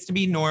my kids to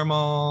be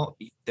normal.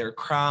 They're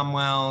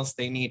Cromwells.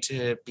 They need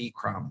to be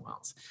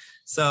Cromwells.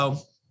 So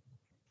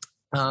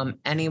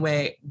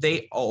anyway,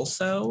 they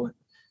also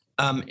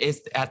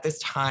is at this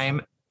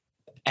time,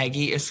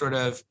 Aggie is sort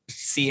of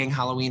seeing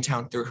Halloween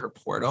Town through her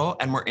portal,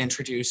 and we're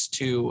introduced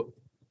to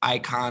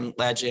icon,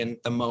 legend,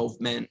 the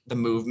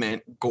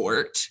movement,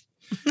 Gort,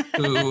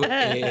 who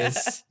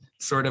is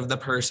sort of the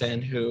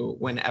person who,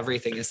 when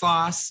everything is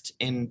lost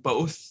in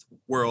both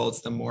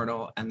worlds, the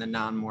mortal and the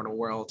non-mortal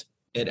world,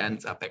 it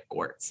ends up at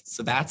Gort's.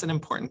 So that's an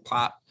important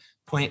plot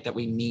point that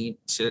we need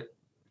to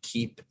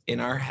keep in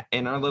our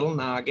little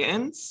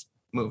noggins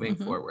moving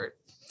forward.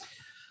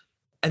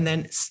 And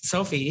then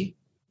Sophie,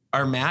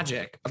 our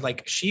magic,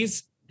 like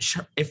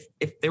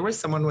if there was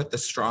someone with the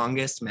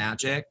strongest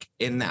magic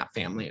in that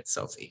family, it's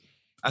Sophie.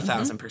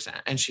 1,000%.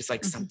 And she's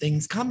like,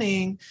 something's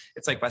coming.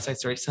 It's like West Side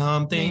Story,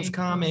 something's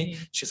coming.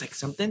 She's like,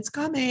 something's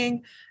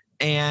coming.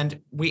 And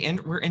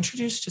we're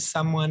introduced to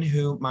someone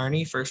who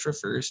Marnie first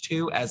refers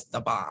to as the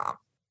bomb.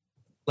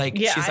 Like,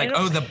 she's like,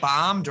 oh, the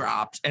bomb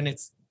dropped. And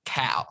it's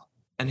Cal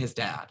and his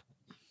dad,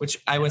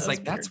 which I was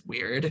like, that's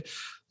weird.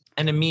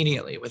 And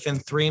immediately, within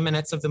 3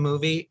 minutes of the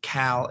movie,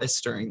 Cal is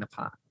stirring the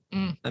pot.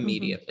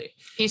 Immediately.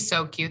 He's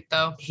so cute,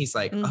 though. He's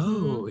like,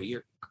 oh,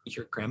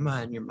 your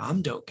grandma and your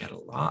mom don't get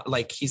along.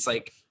 Like, he's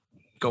like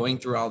going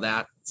through all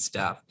that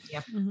stuff.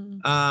 Yep.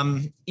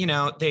 You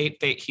know,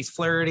 he's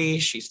flirty.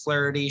 She's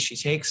flirty. She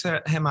takes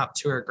him up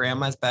to her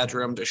grandma's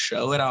bedroom to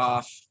show it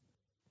off.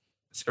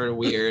 Sort of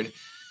weird.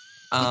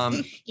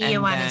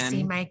 You want to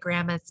see my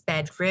grandma's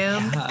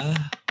bedroom? Yeah.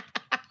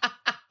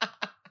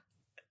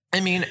 I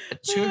mean,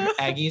 to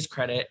Aggie's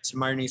credit, to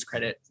Marnie's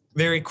credit,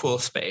 very cool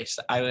space.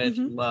 I would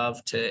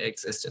love to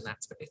exist in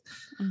that space.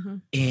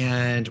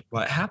 And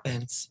what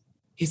happens?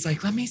 He's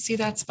like, let me see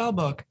that spell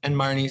book. And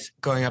Marnie's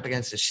going up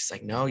against it. She's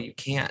like, no, you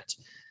can't.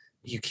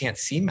 You can't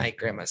see my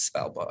grandma's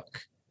spell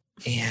book.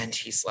 And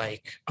he's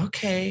like,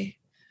 okay.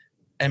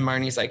 And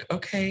Marnie's like,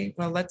 okay,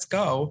 well, let's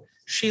go.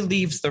 She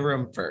leaves the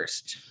room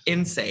first.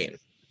 Insane.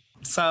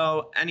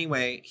 So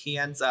anyway, he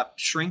ends up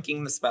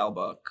shrinking the spell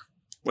book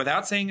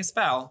without saying a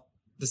spell.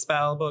 The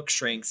spell book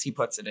shrinks. He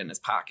puts it in his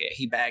pocket.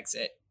 He bags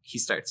it. He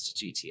starts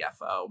to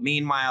GTFO.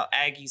 Meanwhile,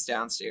 Aggie's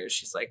downstairs.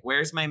 She's like,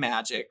 where's my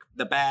magic?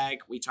 The bag.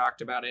 We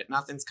talked about it.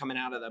 Nothing's coming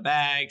out of the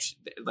bag.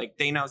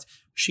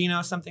 She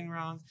knows something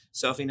wrong.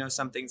 Sophie knows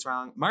something's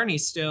wrong.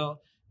 Marnie's still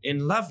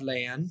in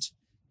Loveland,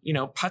 you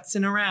know,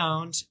 putzing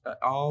around,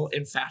 all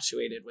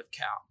infatuated with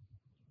Cal.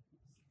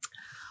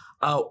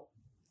 Oh,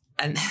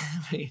 and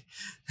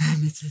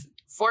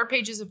 4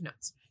 pages of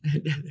notes.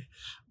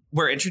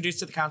 We're introduced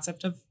to the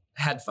concept of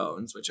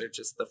headphones, which are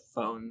just the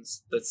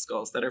phones, the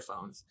skulls that are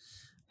phones.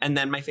 And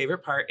then my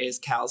favorite part is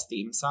Cal's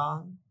theme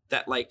song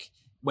that, like,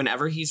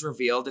 whenever he's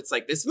revealed, it's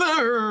like this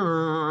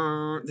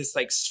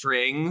like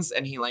strings,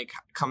 and he like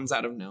comes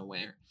out of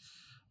nowhere.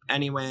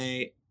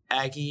 Anyway,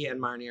 Aggie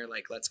and Marnie are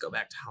like, let's go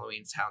back to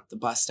Halloween Town. The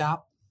bus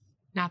stop,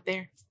 not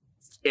there,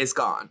 is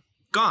gone.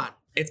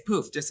 It's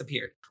poof,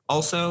 disappeared.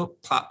 Also,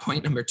 plot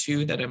point number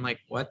 2 that I'm like,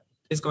 what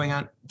is going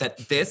on?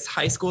 That this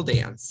high school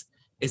dance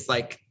is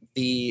like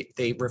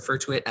they refer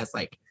to it as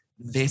like,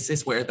 this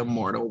is where the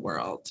mortal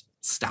world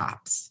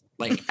stops.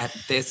 Like at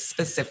this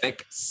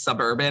specific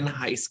suburban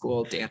high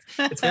school dance.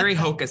 It's very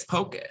hocus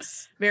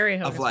pocus. Very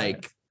hocus of like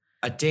pocus.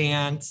 A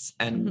dance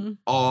and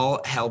all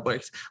hell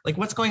breaks. Like,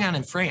 what's going on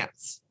in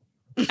France?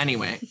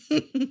 Anyway.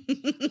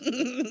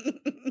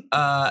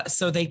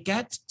 So they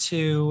get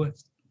to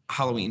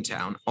Halloween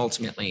Town,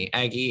 ultimately,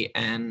 Aggie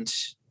and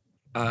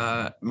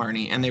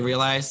Marnie, and they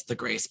realize the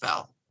gray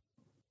spell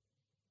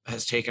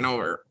has taken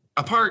over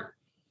a part.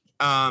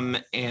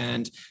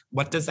 And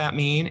what does that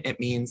mean? It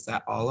means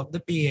that all of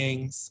the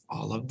beings,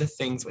 all of the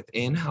things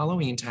within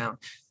Halloween Town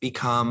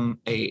become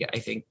I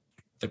think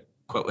the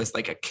quote was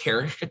like a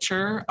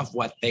caricature of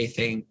what they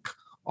think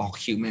all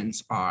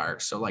humans are.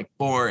 So like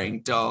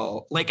boring,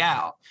 dull, like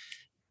Al.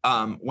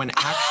 When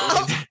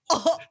actually...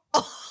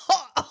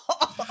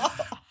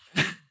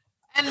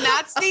 And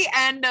that's the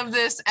end of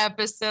this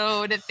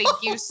episode.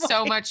 Thank you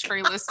so much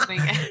for listening.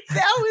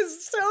 That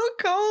was so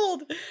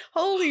cold.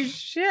 Holy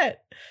shit.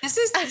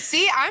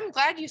 I'm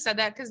glad you said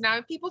that because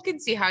now people can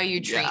see how you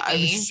treat I'm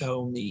me.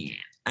 so mean.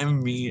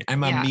 I'm mean.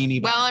 I'm a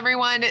meanie. Well,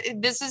 everyone,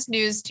 this is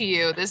news to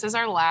you. This is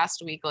our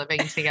last week living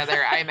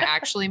together. I'm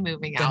actually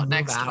moving out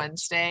next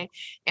Wednesday,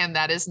 and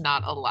that is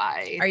not a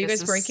lie. Are you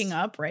guys breaking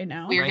up right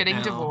now? We're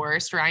getting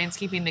divorced. Ryan's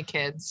keeping the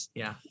kids.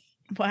 Yeah.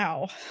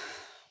 Wow.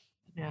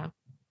 Yeah.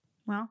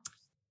 Well.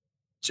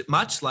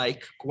 Much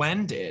like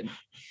Gwen did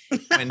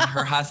when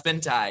her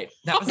husband died.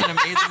 That was an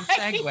amazing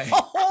segue.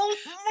 Oh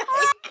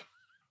my.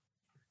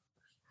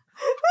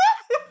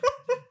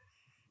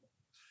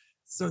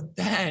 So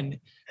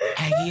then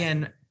Aggie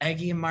and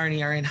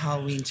Marnie are in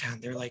Halloween Town.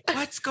 They're like,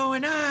 what's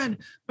going on?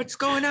 What's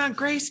going on?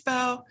 Gray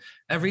spell.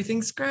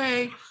 Everything's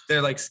gray.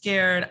 They're like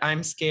scared.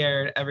 I'm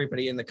scared.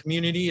 Everybody in the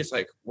community is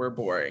like, we're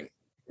boring.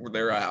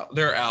 They're out.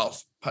 They're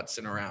elves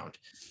putzing around.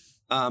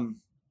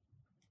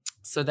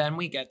 So then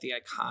we get the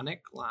iconic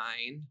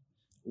line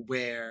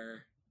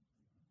where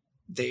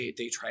they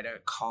try to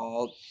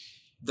call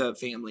the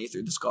family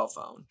through the skull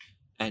phone.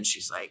 And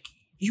she's like,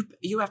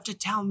 you have to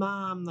tell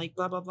mom, like,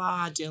 blah, blah,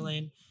 blah,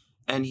 Dylan.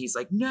 And he's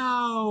like,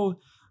 no,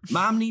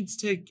 mom needs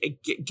to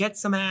get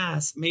some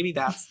ass. Maybe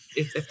that's,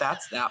 if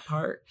that's that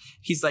part.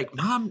 He's like,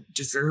 mom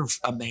deserves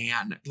a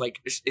man,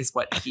 like, is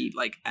what he,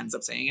 like, ends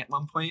up saying at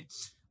one point.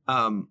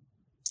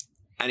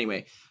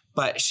 Anyway,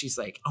 but she's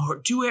like, oh,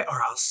 do it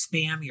or I'll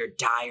spam your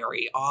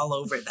diary all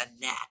over the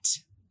net.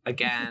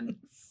 Again,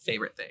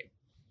 favorite thing.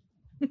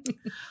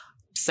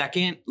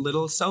 Second,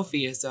 little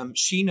Sophism.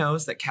 She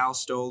knows that Cal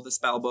stole the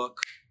spell book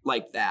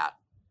like that.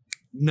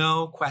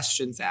 No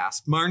questions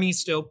asked. Marnie's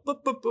still,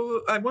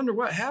 I wonder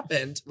what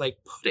happened. Like,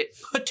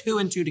 put two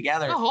and two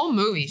together. The whole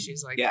movie,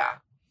 she's like, yeah.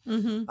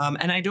 Mm-hmm.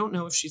 And I don't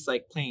know if she's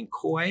like playing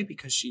coy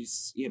because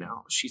she's,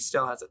 she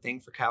still has a thing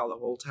for Cal the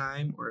whole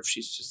time, or if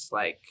she's just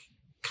like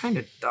kind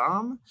of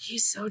dumb.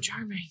 He's so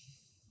charming.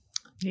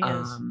 He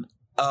is.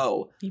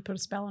 He put a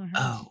spell on her.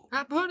 Oh.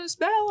 I put a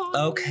spell on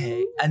Okay.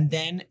 you. And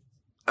then,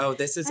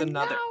 this is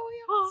another.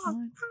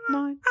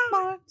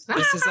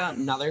 This is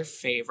another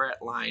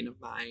favorite line of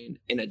mine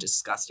in a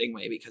disgusting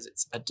way because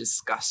it's a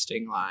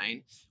disgusting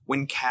line.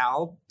 When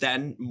Cal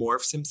then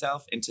morphs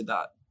himself into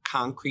the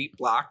concrete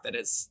block that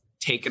has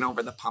taken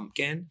over the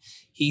pumpkin,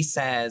 he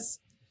says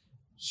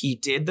he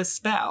did the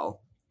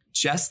spell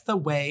just the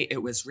way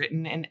it was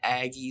written in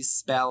Aggie's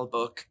spell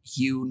book,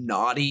 you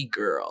naughty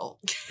girl,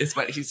 is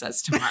what he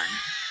says to Martin.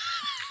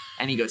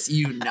 And he goes,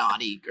 you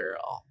naughty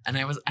girl. And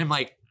I'm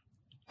like,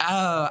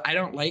 oh, I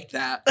don't like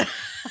that.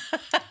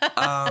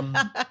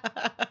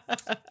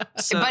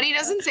 But he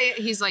doesn't say it.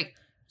 He's like,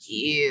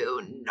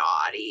 you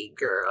naughty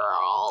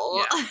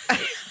girl. Yeah,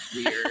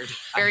 weird.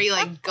 Very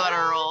like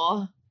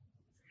guttural.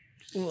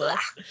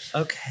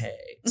 Okay.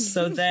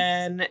 So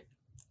then,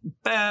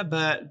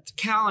 but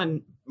Cal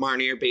and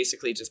Marnie are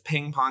basically just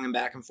ping-ponging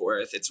back and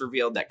forth. It's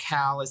revealed that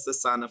Cal is the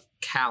son of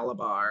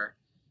Calabar,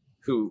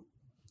 who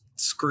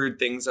screwed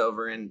things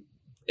over in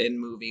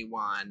movie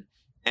 1.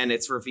 And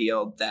it's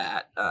revealed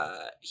that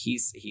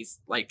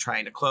he's like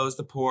trying to close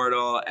the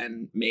portal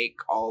and make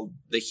all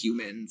the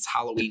humans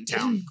Halloween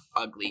Town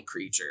ugly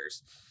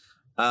creatures.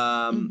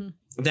 Then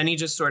he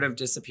just sort of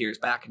disappears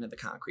back into the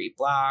concrete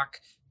block.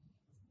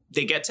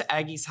 They get to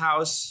Aggie's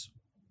house,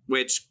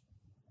 which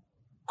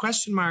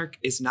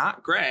is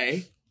not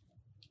gray.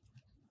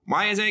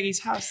 Why is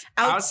Aggie's house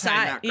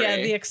outside not gray? Yeah,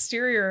 the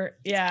exterior.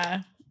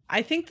 Yeah.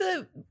 I think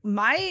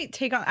my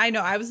take on, I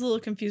know I was a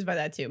little confused by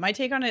that too. My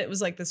take on it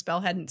was like the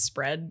spell hadn't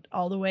spread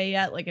all the way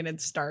yet. Like it had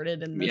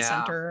started in the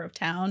center of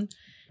town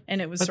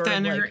and it was sort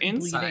of like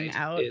bleeding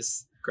out.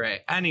 Is gray.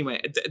 Anyway,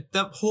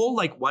 the whole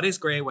like what is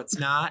gray, what's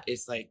not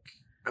is like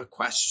a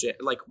question.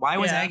 Like why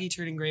was Aggie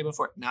turning gray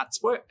before? Not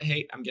sport.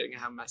 Hey, I'm getting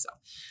ahead of myself.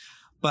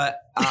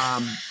 But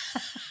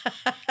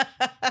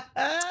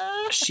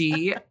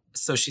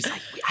she's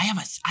like,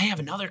 I have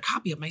another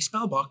copy of my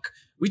spell book.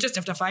 We just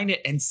have to find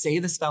it and say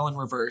the spell in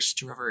reverse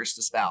to reverse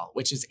the spell,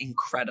 which is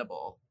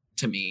incredible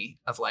to me.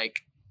 Of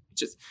like,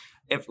 just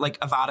if like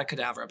Avada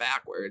Kedavra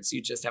backwards,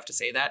 you just have to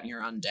say that and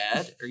you're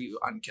undead or you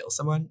unkill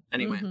someone.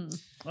 Anyway,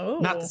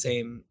 not the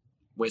same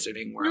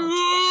wizarding world.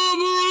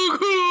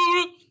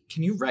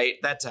 Can you write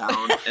that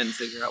down and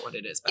figure out what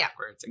it is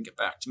backwards and get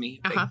back to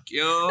me? Thank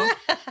you.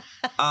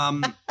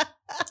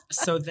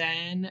 So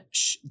then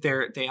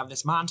they have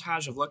this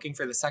montage of looking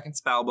for the second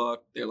spell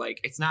book. They're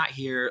like, it's not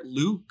here.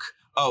 Luke,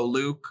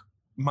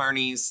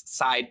 Marnie's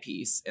side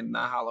piece in the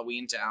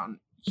Halloween Town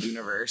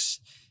universe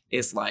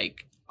is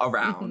like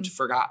around.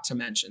 Forgot to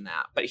mention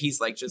that. But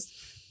he's like just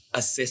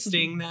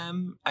assisting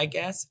them, I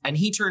guess. And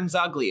he turns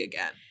ugly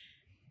again.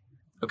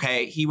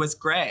 Okay, he was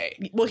gray.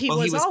 Well, he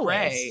was always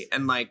gray,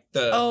 and like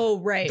the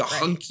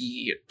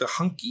hunky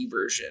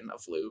version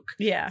of Luke.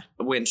 Yeah,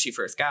 when she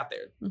first got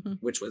there,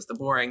 which was the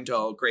boring,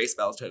 dull gray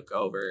spell took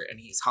over, and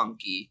he's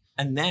hunky,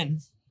 and then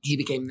he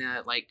became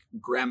the like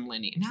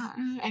gremlin.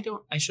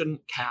 No, I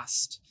shouldn't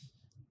cast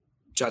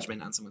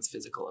judgment on someone's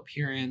physical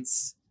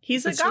appearance.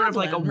 He's a It's goblin,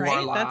 sort of like a right?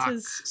 warlock That's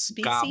his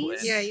species. goblin.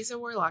 Yeah, he's a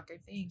warlock, I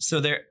think. So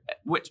they're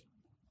which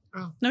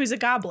No, he's a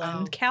goblin.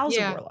 Oh, Cal's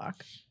yeah. a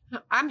warlock.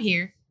 I'm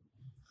here.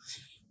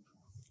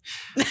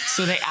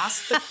 so they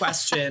asked the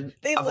question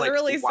They of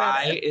literally like said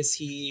why it. is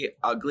he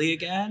ugly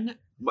again?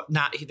 But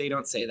not they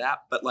don't say that,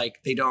 but like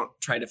they don't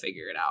try to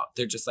figure it out.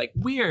 They're just like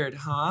weird,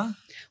 huh?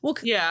 Well,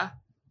 Yeah.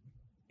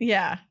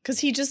 yeah, because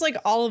he just like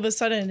all of a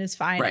sudden is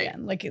fine Right.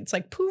 again. Like it's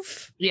like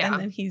poof, Yeah.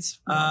 and then he's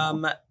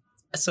normal.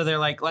 So they're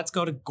like, let's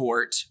go to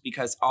Gort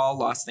because all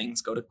lost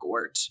things go to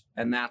Gort,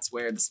 and that's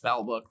where the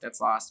spell book that's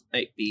lost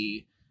might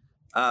be.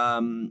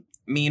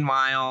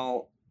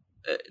 Meanwhile,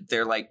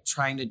 they're like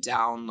trying to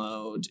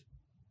download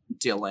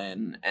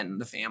Dylan and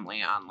the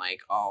family on like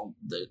all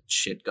the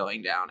shit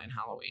going down in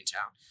Halloween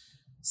Town.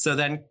 So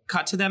then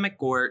cut to them at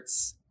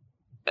Gort's.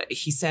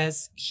 He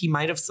says he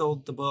might have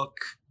sold the book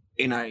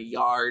in a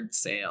yard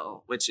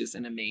sale, which is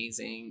an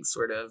amazing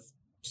sort of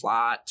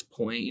plot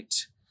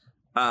point.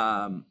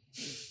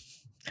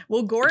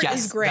 Well, Gort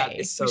Yes, is gray. that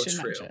is so we should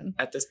true. mention.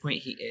 At this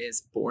point, he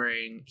is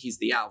boring. He's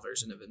the owl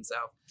version of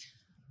himself.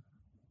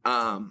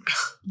 And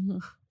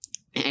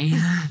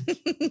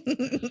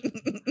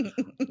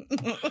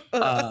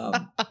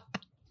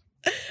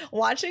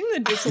Watching the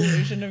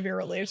disillusion of your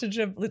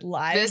relationship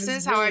live. This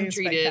is how really I'm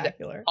treated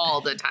spectacular.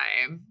 all the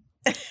time.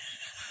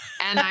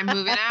 And I'm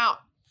moving out.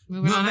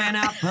 Moving on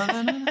out.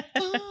 To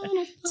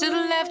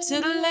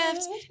the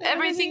left,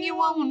 everything you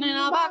want in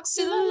a box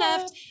to the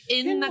left,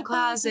 in the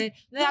closet,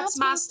 that's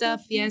my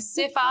stuff, yes,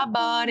 if I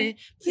bought it,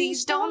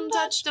 please don't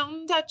touch.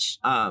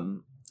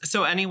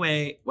 So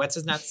anyway, What's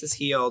His Nuts is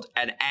healed,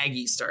 and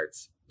Aggie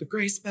starts. The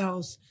gray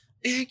spells.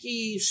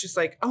 Aggie, she's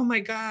like, oh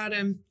my God,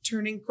 I'm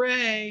turning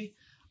gray.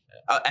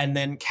 And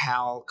then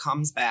Cal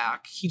comes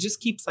back. He just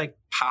keeps like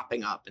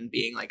popping up and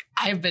being like,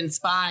 I've been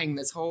spying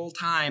this whole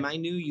time. I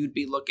knew you'd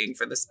be looking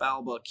for the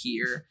spell book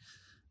here.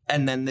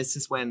 And then this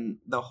is when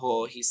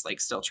he's like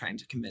still trying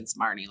to convince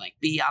Marnie, like,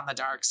 be on the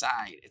dark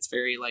side. It's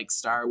very like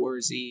Star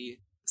Wars-y.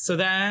 So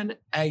then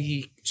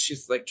Aggie,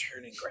 she's like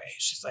turning gray.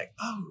 She's like,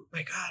 oh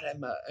my God,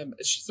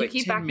 she's You like,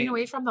 keep Tin backing Man.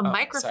 away from the Oh,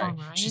 microphone, sorry.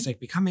 Ryan. She's like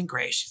becoming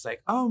gray. She's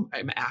like, oh,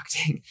 I'm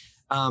acting.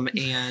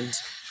 And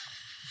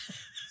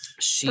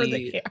For the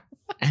she camera.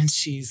 and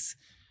she's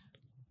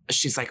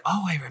like,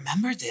 oh, I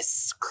remember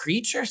this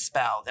creature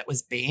spell that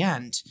was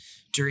banned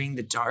during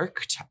the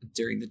dark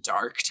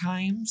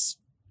times,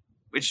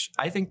 which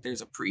I think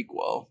there's a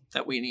prequel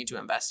that we need to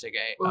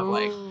investigate of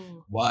like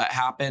Ooh. what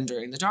happened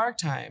during the dark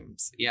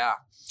times. Yeah.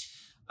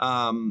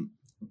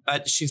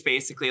 But she's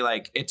basically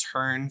like, it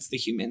turns the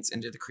humans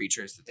into the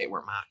creatures that they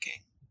were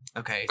mocking.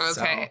 Okay.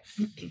 So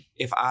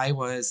if I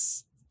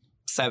was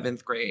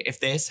 7th grade, if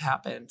this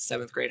happened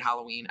 7th grade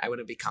Halloween, I would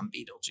have become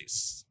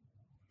Beetlejuice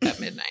at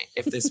midnight.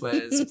 If this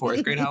was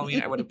 4th grade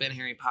Halloween, I would have been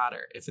Harry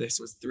Potter. If this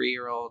was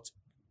 3-year-old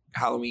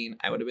Halloween,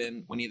 I would have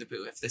been Winnie the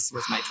Pooh. If this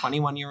was my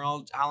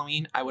 21-year-old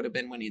Halloween, I would have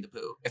been Winnie the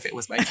Pooh. If it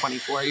was my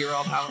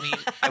 24-year-old Halloween,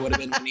 I would have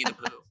been Winnie the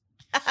Pooh.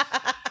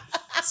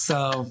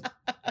 So,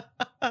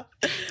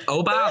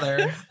 oh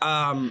bother.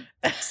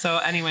 So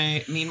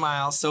anyway,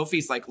 meanwhile,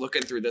 Sophie's like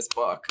looking through this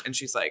book and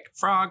she's like,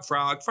 frog,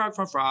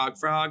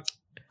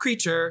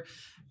 creature.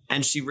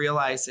 And she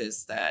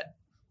realizes that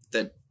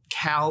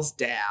Cal's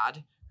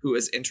dad, who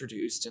is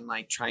introduced and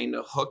like trying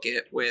to hook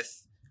it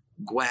with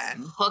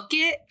Gwen. Hook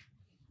it?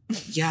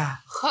 Yeah.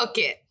 Hook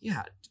it.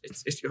 Yeah.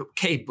 It's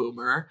okay,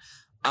 boomer.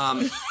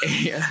 And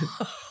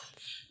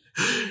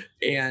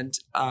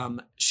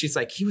she's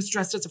like, he was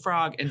dressed as a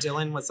frog. And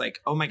Dylan was like,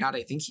 oh my God,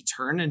 I think he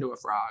turned into a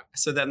frog.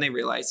 So then they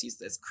realize he's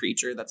this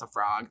creature that's a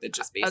frog that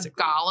just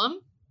basically. A golem?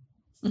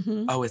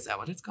 Mhm. Oh, is that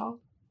what it's called?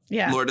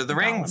 Yeah. Lord of the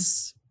Golem.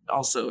 Rings.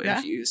 Also Yeah.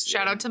 infused.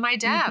 Shout out to my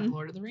dad, Mhm.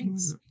 Lord of the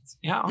Rings.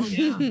 Yeah. Oh,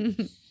 yeah.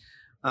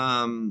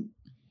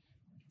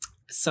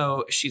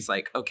 So she's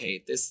like,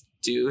 okay, this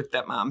dude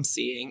that mom's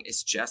seeing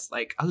is just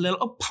like a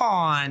little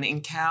pawn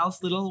in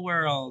Cal's little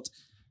world.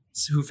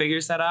 So who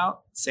figures that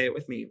out? Say it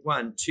with me.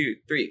 1, 2,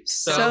 3.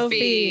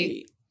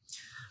 Sophie.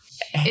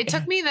 It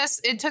took me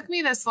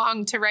this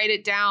long to write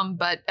it down,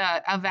 but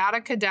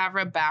Avada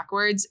Kedavra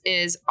backwards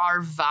is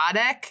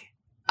Arvada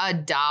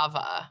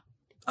Kedavra.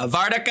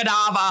 Avada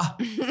Kedavra.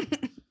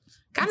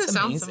 Kind of That's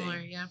sounds amazing. similar,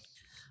 yeah.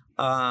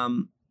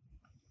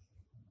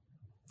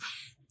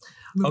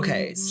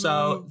 Okay,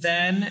 so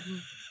then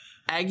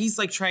Aggie's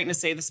like trying to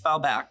say the spell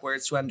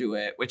backwards to undo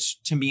it,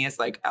 which to me is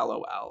like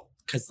LOL,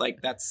 because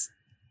like that's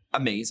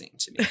amazing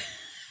to me.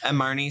 And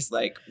Marnie's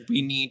like,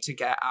 we need to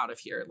get out of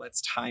here.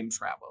 Let's time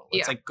travel.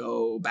 Let's like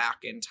go back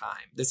in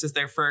time. This is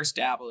their first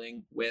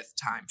dabbling with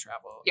time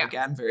travel. Yeah.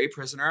 Again, very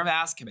Prisoner of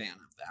Azkaban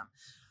of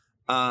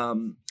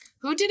them.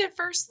 Who did it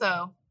first,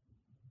 though?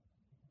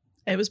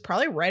 It was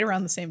probably right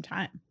around the same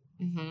time.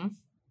 Mm-hmm.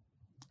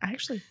 I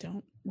actually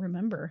don't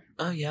remember.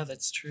 Oh yeah,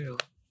 that's true.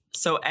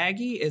 So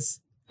Aggie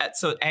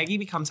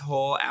becomes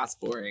whole ass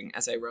boring,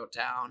 as I wrote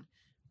down,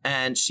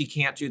 and she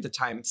can't do the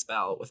time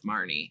spell with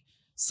Marnie.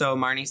 So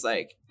Marnie's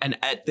like, and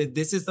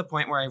this is the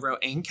point where I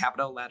wrote in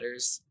capital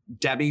letters,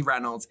 Debbie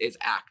Reynolds is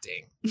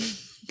acting.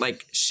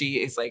 Like,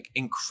 she is like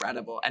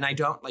incredible. And I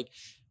don't like,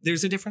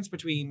 there's a difference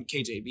between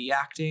KJB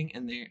acting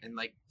and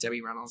like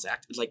Debbie Reynolds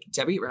acting. Like,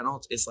 Debbie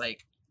Reynolds is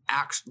like,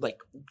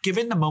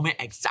 given the moment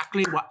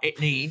exactly what it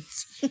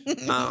needs.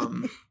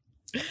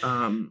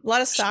 A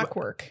lot of stock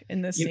work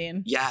in this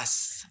scene.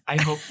 Yes.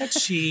 I hope that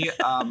she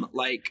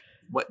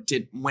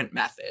went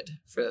method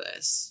for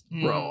this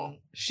role.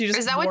 She just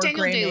is that wore what Daniel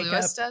gray Day-Lewis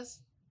makeup. does?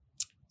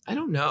 I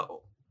don't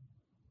know.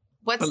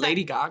 What's But that?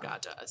 Lady Gaga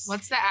does.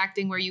 What's the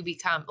acting where you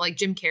become like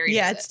Jim Carrey?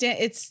 Yeah, does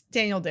it's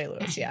Daniel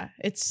Day-Lewis. Yeah,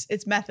 it's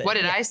method. What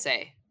did Yeah. I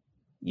say?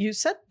 You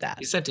said that.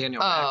 You said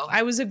Daniel Oh. Radcliffe.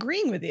 I was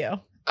agreeing with you.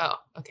 Oh,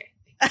 okay.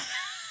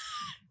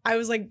 I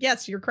was like,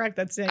 yes, you're correct.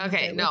 That's Daniel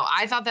Okay, Day-Lewis. no,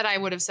 I thought that I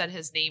would have said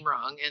his name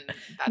wrong, and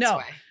that's No.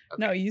 why. Okay.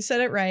 No, you said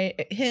it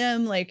right.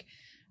 Him, like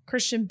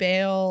Christian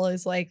Bale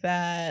is like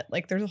that.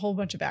 Like, there's a whole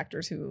bunch of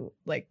actors who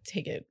like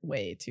take it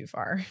way too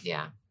far.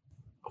 Yeah.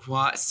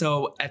 Well,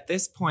 so at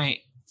this point,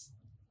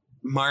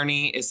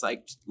 Marnie is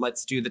like,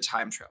 let's do the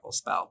time travel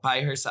spell by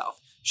herself.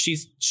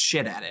 She's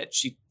shit at it.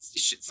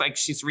 It's like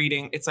she's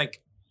reading. It's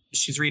like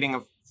she's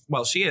reading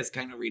she is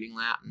kind of reading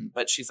Latin,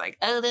 but she's like,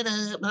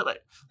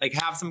 like,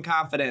 have some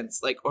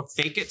confidence, like, or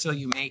fake it till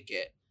you make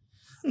it.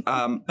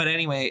 But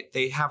anyway,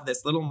 they have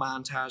this little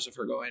montage of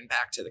her going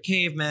back to the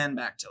cavemen,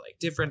 back to like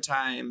different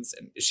times,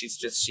 and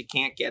she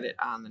can't get it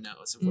on the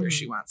nose of where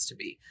she wants to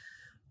be.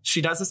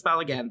 She does the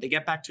spell again. They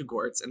get back to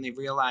Gort's and they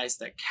realize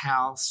that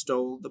Cal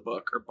stole the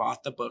book or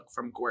bought the book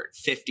from Gort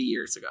 50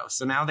 years ago.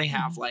 So now they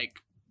have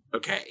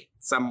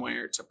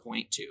somewhere to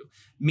point to.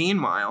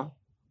 Meanwhile,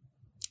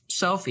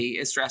 Sophie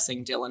is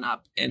dressing Dylan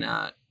up in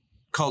a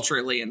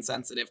culturally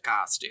insensitive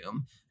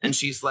costume. And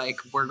she's like,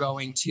 we're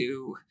going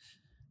to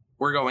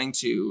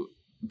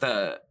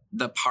the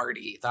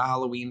party, the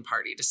Halloween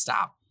party, to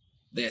stop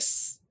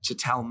this, to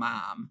tell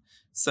Mom.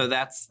 So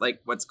that's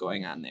like what's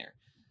going on there.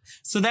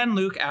 So then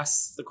Luke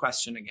asks the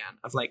question again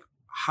of like,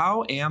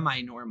 how am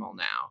I normal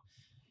now?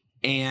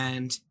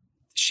 And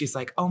she's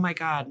like, oh my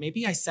God,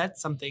 maybe I said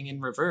something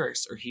in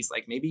reverse. Or he's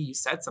like, maybe you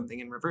said something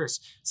in reverse.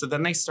 So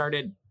then they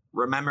started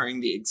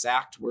remembering the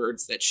exact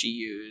words that she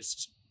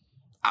used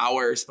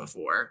hours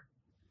before,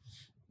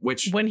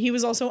 which When he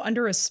was also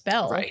under a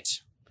spell. right.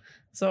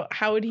 So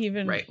how would he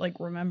even Right. like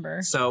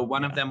remember? So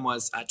one of them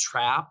was a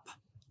trap.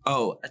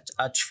 Oh,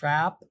 a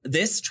trap.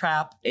 This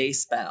trap, a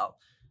spell.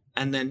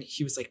 And then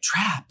he was like,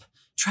 trap,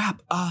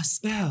 a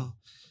spell.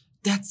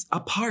 That's a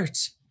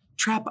part.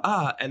 Trap,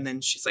 And then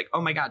she's like,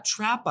 oh my God,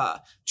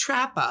 trappa.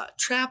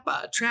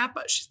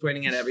 She's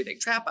pointing at everything.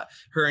 Trappa.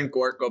 Her and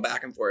Gort go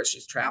back and forth.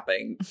 She's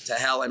trapping to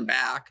hell and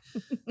back.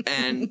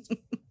 And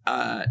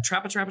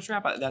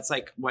trappa. That's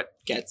like what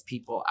gets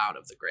people out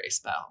of the gray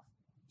spell.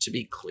 To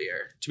be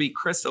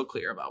crystal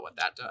clear about what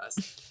that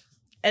does.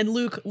 And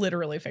Luke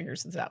literally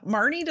figures this out.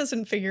 Marnie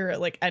doesn't figure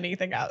like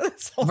anything out.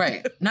 This whole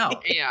Right. No.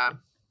 Yeah.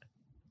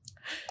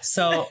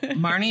 So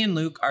Marnie and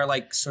Luke are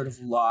like sort of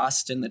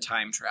lost in the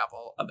time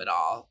travel of it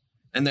all.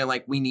 And they're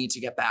like, we need to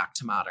get back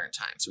to modern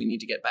times. We need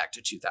to get back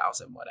to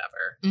 2000,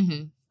 whatever.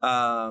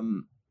 Mm-hmm.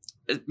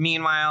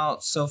 Meanwhile,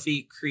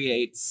 Sophie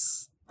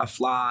creates a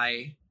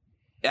fly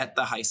at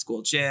the high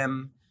school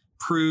gym,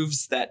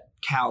 proves that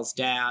Cal's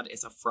dad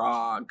is a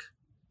frog.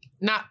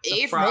 Not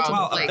The a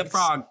frog. Like the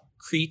frog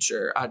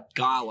creature, a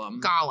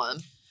golem.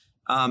 Gollum.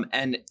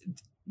 And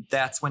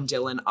that's when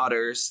Dylan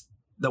utters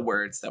the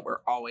words that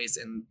were always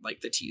in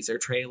like the teaser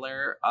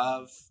trailer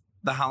of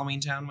the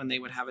Halloween Town when they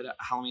would have it at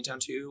Halloween Town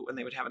 2, when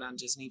they would have it on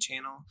Disney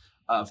Channel,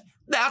 of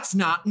that's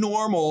not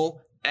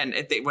normal. And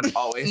they would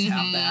always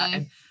have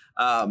that.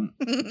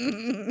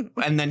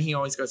 And then he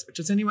always goes,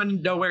 does anybody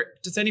know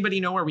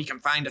where we can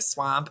find a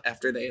swamp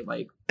after they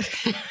like,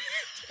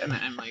 and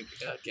I'm like,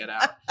 get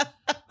out.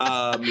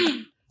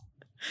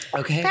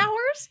 Okay.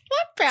 Powers?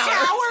 What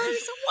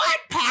powers? What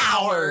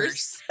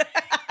powers?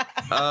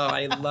 Oh,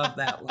 I love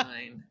that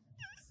line.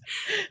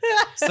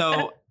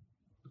 So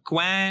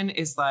Gwen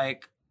is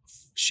like,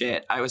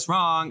 shit, I was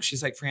wrong.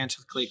 She's like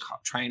frantically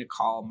trying to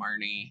call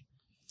Marnie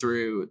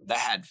through the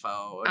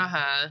headphone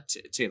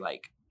to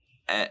like,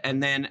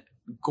 and then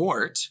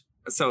Gort.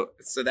 So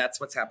that's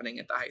what's happening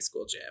at the high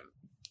school gym.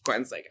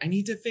 Gwen's like, I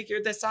need to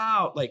figure this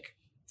out. Like,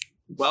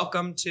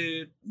 welcome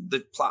to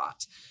the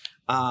plot.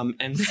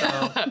 And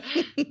so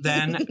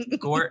then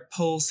Gort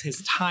pulls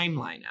his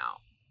timeline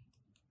out,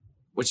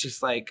 which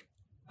is like,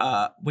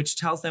 which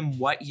tells them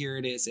what year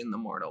it is in the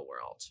mortal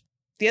world.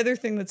 The other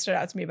thing that stood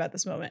out to me about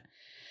this moment,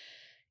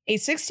 a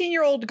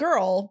 16-year-old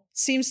girl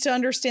seems to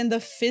understand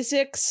the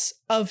physics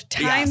of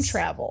time Yes.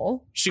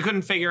 travel. She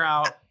couldn't figure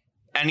out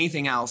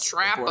anything else.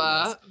 before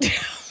Trappa.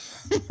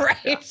 this. Right.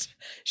 Yeah.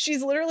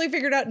 She's literally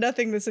figured out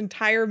nothing this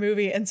entire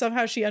movie, and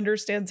somehow she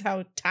understands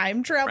how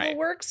time travel Right.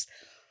 works.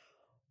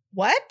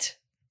 What?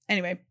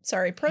 Anyway,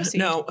 sorry, proceed.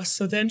 No,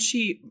 so then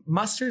she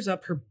musters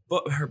up her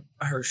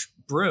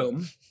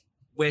broom,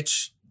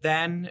 which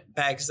then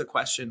begs the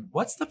question,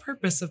 what's the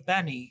purpose of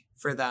Benny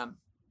for them?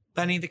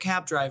 Benny the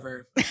cab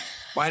driver.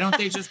 Why don't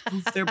they just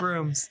poof their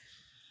brooms?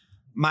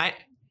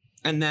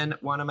 And then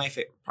one of my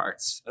favorite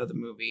parts of the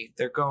movie,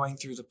 they're going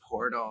through the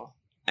portal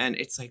and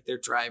it's like they're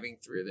driving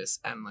through this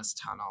endless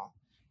tunnel.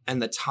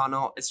 And the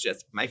tunnel is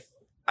just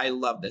I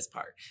love this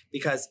part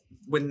because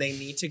when they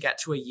need to get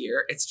to a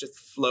year, it's just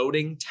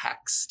floating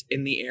text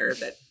in the air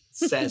that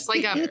says It's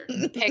like a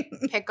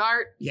pick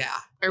art. Yeah.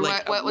 Or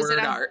like what was it?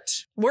 word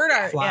art. Word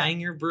art.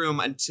 Flying your broom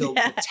until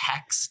the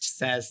text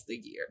says the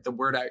year. The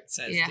word art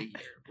says the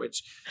year,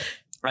 which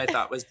I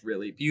thought was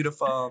really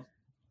beautiful.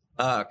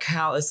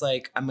 Cal is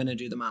like, I'm going to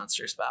do the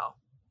monster spell.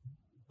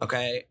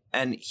 Okay.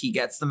 And he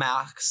gets the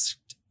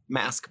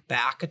mask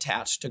back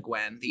attached to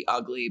Gwen, the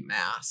ugly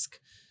mask.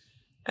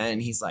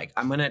 And he's like,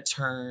 I'm going to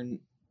turn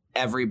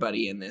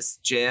everybody in this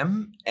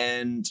gym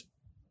and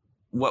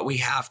what we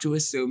have to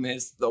assume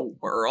is the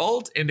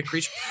world into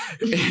creature,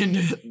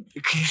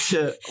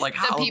 like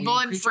the people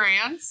in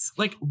France,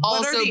 like what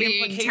also are the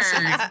being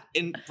implications turned.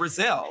 in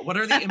Brazil? What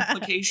are the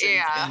implications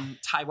in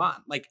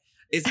Taiwan? Like,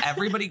 is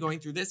everybody going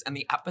through this? And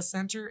the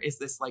epicenter is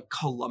this like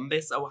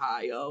Columbus,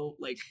 Ohio,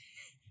 like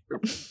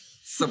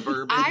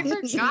suburban. I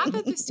forgot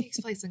that this takes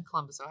place in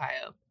Columbus,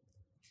 Ohio.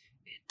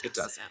 It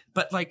doesn't,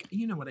 but like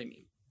you know what I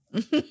mean.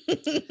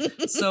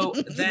 So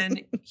then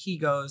he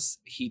does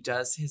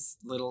his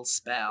little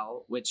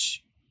spell,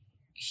 which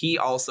he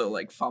also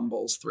like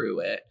fumbles through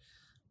it.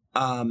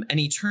 And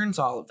he turns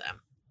all of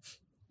them.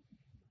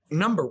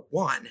 Number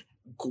one,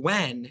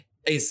 Gwen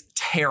is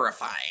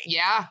terrifying.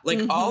 Yeah. Like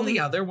all the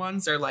other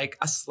ones are like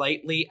a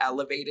slightly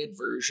elevated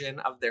version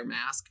of their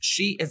mask.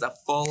 She is a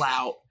full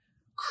out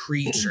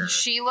creature.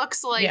 She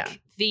looks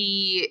like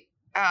the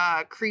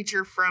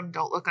creature from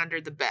Don't Look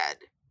Under the Bed.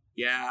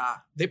 Yeah.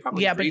 They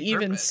probably but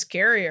even repurposed.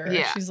 scarier.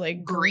 Yeah. She's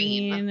like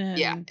green. And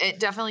Yeah, it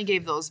definitely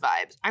gave those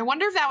vibes. I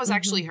wonder if that was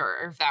actually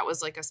her or if that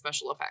was like a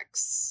special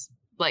effects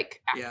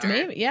like actor.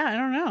 Maybe. Yeah, I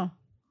don't know.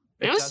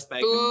 It was does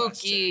beg the question.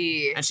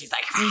 spooky. And she's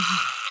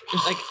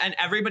like, like, and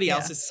everybody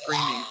else is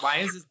screaming.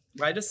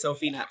 Why does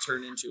Sophie not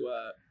turn into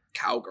a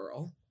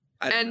cowgirl?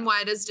 And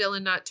why does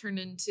Dylan not turn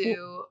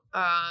into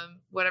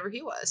whatever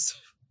he was?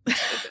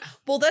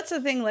 Well, that's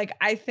the thing. Like,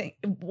 I think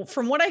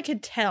from what I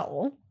could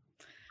tell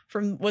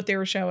from what they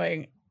were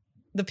showing,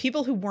 the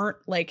people who weren't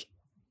like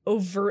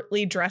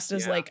overtly dressed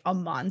as like a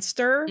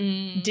monster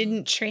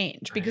didn't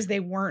change because they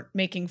weren't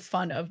making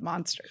fun of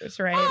monsters,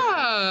 right?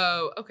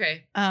 Oh,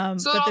 okay.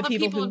 So but all the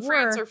people in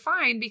France were, are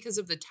fine because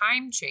of the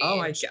time change. Oh,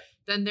 I get.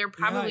 Then they're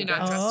probably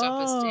not dressed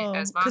up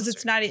as monsters.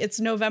 Because it's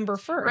November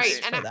 1st. Right.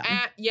 For And them.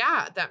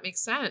 yeah, that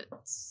makes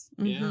sense.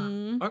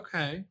 Mhm. Yeah.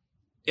 Okay.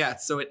 Yeah.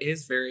 So it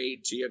is very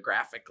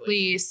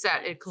geographically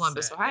set in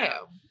Columbus, set,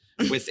 Ohio.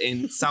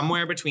 within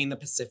somewhere between the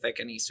Pacific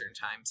and Eastern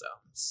time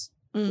zones.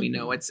 We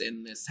know it's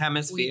in this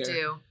hemisphere. We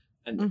do.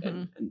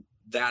 And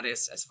that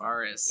is as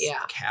far as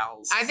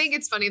Cal's. I think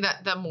it's funny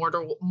that the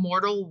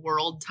mortal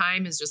world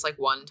time is just like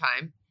one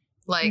time.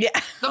 Like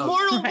the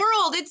mortal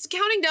world, it's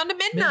counting down to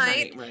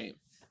midnight. Right.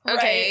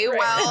 Okay, Right.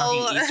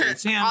 well, Eastern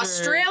Standard.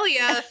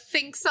 Australia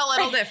thinks a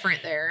little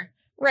different there.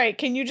 Right.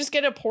 Can you just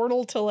get a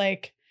portal to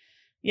like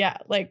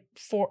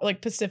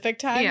Pacific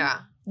time?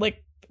 Yeah.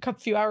 Like a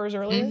few hours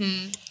earlier?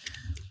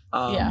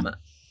 Mm-hmm.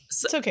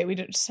 So, it's okay. We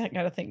just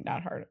got to think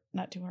not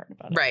too hard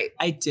about it. Right.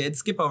 I did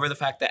skip over the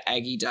fact that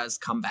Eggie does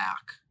come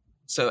back.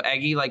 So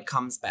Eggie like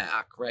comes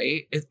back,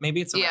 right?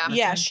 Maybe it's around the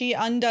Yeah, time? she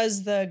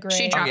undoes the gray.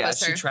 She She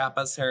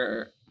trappas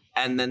her.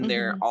 And then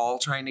they're all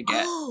trying to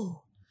get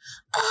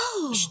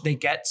they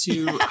get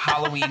to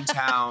Halloween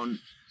Town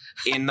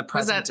in the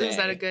present day. Was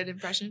that a good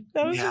impression?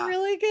 That was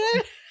really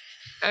good.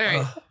 All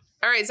right.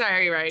 All right.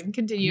 Sorry, Ryan.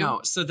 Continue. No.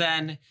 So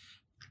then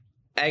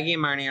Eggie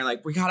and Marnie are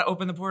like, we got to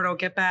open the portal.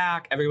 Get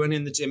back. Everyone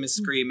in the gym is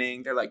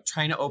screaming. They're like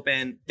trying to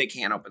open. They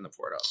can't open the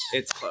portal.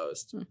 It's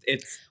closed.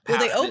 It's Well,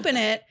 they past open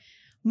midnight. it.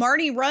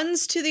 Marnie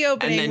runs to the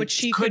opening, then which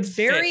she could could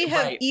very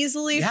fit,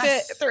 easily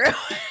Yes. fit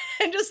through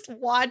and just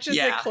watches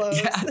it close.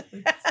 Yeah.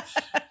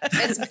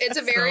 It's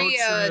a very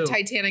true.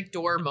 Titanic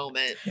door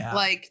moment. Yeah.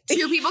 Like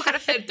two people could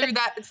have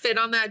fit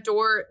on that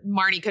door.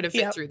 Marnie could have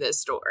fit through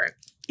this door.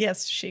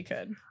 Yes, she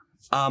could.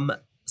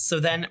 So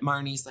then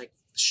Marnie's like,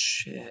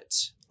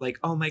 shit. Like,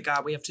 oh my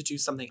God, we have to do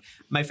something.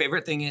 My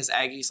favorite thing is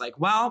Aggie's like,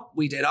 well,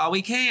 we did all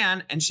we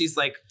can. And she's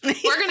like, we're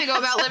going to go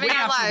about living we our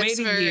have to lives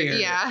wait for, a year.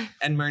 yeah.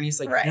 And Marnie's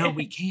like, Right. no,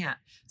 we can't.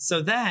 So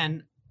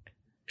then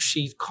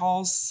she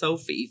calls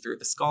Sophie through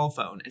the skull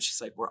phone and she's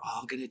like, we're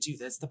all going to do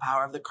this. The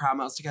power of the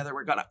Cromwells together.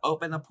 We're going to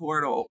open the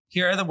portal.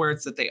 Here are the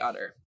words that they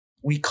utter.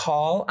 We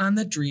call on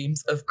the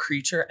dreams of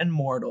creature and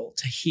mortal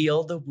to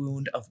heal the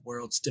wound of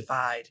worlds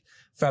divide.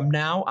 From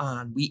now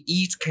on, we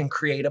each can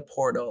create a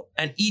portal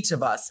and each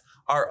of us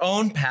our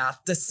own path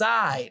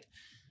decide.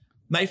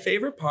 My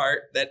favorite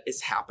part that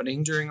is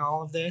happening during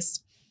all of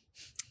this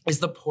is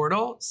the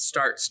portal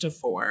starts to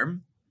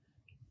form.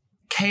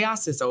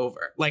 Chaos is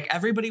over. Like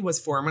everybody was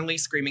formerly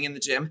screaming in the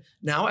gym.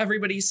 Now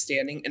everybody's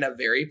standing in a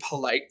very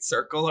polite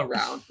circle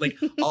around. Like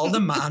all the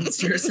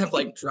monsters have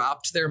like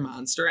dropped their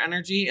monster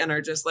energy and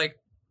are just like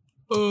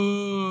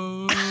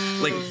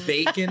like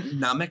vacant,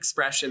 numb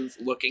expressions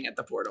looking at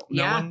the portal.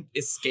 No one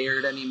is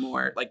scared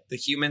anymore. Like the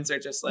humans are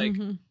just like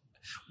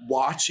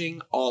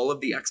watching all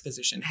of the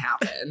exposition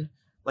happen.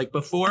 Like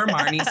before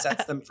Marnie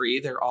sets them free,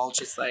 they're all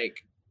just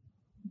like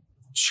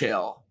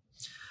chill.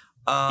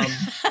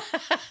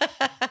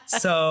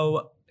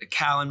 So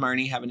Cal and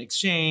Marnie have an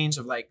exchange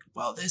of like,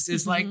 well, this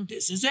is like,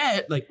 this is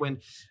it. Like when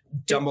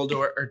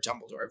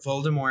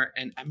Voldemort,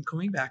 and I'm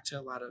going back to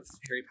a lot of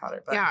Harry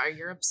Potter, but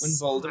you're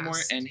obsessed. when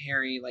Voldemort and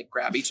Harry like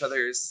grab each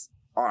other's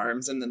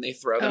arms and then they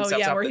throw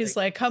themselves up where he's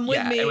like, come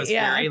with me. It was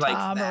very like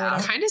Tom,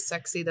 that. Kind of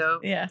sexy though.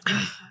 Yeah.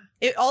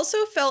 It also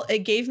it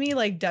gave me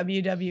like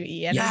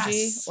WWE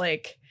energy,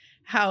 like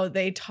how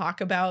they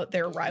talk about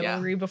their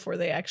rivalry before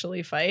they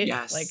actually fight.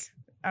 Yes. Like,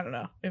 I don't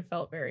know. It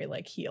felt very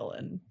like heel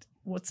and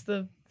what's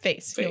the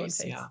face? Heel and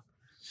face. Yeah.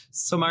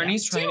 So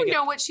Marnie's trying to Do you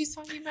know what she's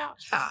talking about?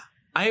 Yeah.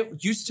 I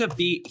used to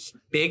be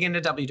big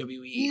into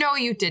WWE. No,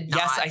 you did not.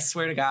 Yes, I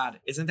swear to God.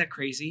 Isn't that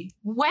crazy?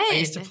 When? I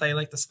used to play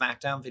like the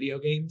SmackDown video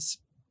games.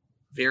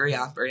 Very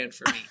off brand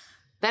for me.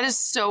 That is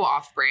so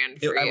off brand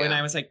for you. When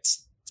I was like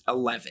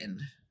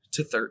 11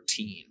 to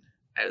 13,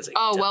 I was like,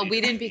 oh, well, WWE.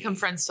 we didn't become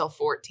friends till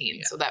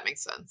 14, so that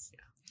makes sense.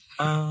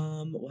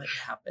 What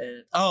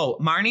happened? Oh,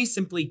 Marnie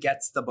simply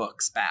gets the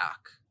books back.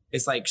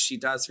 It's like she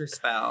does her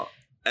spell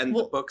and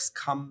the books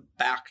come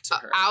back to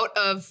her. Out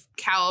of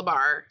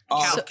Calabar.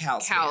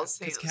 Cal's hands.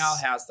 Because Cal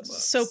has the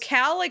books. So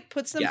Cal like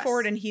puts them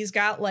forward and he's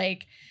got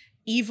like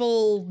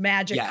evil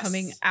magic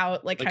coming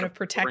out, like kind of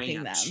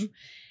protecting them.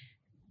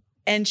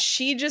 And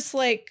she just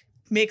like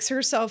makes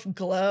herself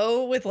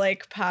glow with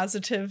like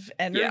positive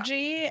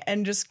energy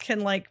and just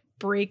can like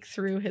break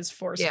through his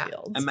force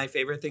fields. And my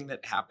favorite thing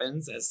that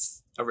happens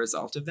as a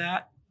result of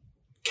that,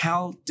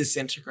 Cal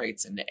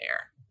disintegrates into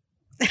air.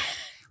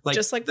 Like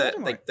just like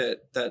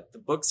the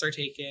books are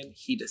taken,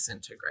 he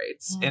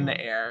disintegrates in the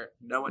air.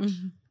 No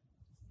one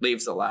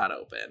leaves a lot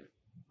open,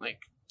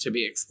 like to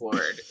be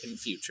explored in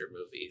future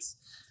movies.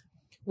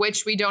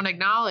 Which we don't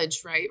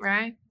acknowledge, right?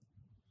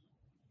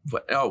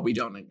 We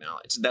don't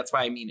acknowledge. That's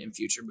why I mean in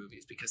future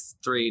movies, because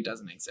 3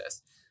 doesn't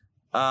exist.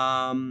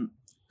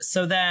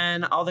 So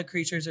then all the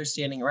creatures are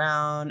standing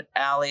around.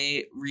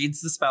 Aggie reads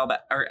the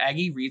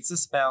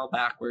spell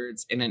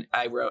backwards in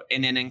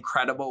an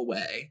incredible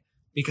way.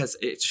 Because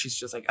she's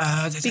just like,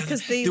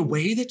 the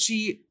way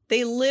that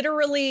they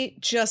literally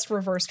just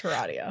reversed her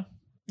audio.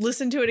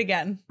 Listen to it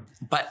again.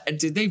 But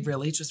did they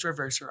really just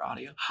reverse her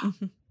audio?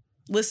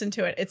 Listen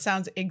to it. It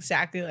sounds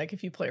exactly like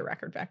if you play a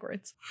record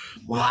backwards.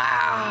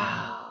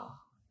 Wow.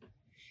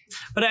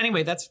 But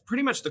anyway, that's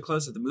pretty much the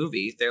close of the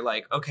movie. They're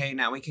like, okay,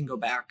 now we can go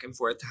back and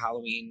forth to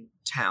Halloween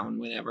Town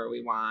whenever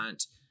we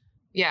want.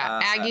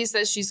 Yeah, Aggie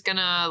says she's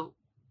gonna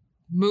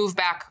move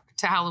back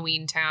to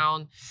Halloween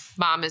Town.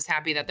 Mom is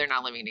happy that they're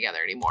not living together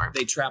anymore.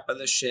 They trap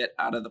the shit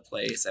out of the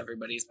place.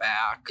 Everybody's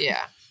back.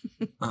 Yeah.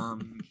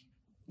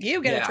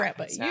 You get a trap,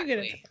 but exactly. you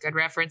get it. Good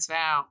reference,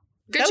 Val.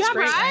 Good That was job,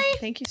 great, Ryan. man.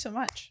 Thank you so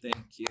much.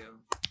 Thank you.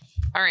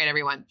 All right,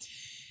 everyone.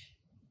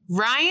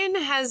 Ryan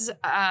has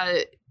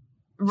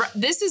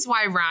this is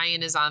why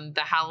Ryan is on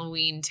the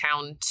Halloween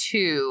Town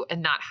 2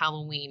 and not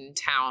Halloween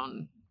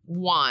Town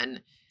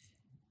 1.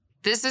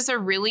 This is a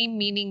really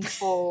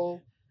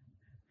meaningful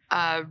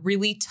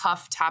really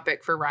tough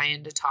topic for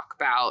Ryan to talk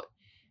about.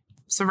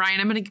 So Ryan,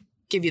 I'm going to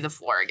give you the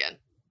floor again.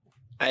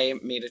 I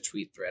made a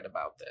tweet thread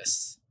about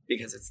this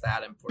because it's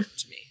that important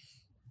to me.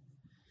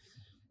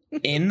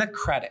 In the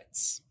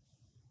credits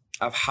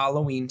of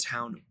Halloween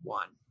Town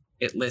 1,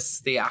 it lists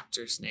the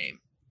actor's name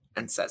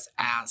and says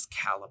as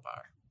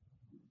Calabar.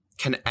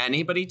 Can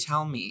anybody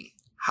tell me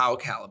how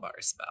Calabar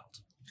is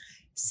spelled?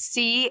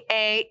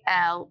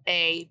 Calabar.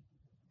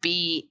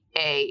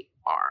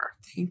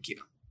 Thank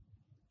you.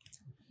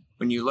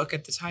 When you look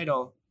at the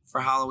title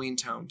for Halloween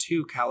Town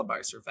 2,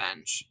 Calabar's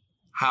Revenge,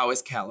 how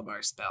is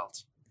Calabar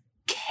spelled?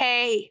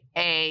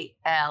 Kalabar.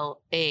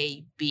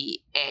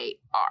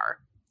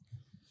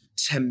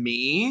 To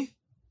me,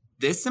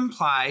 this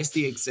implies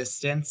the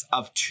existence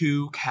of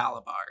 2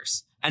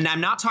 Calabars. And I'm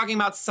not talking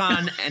about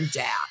son and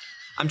dad.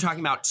 I'm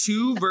talking about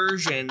 2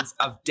 versions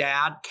of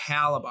Dad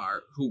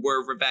Calabar who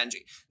were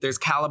revenging. There's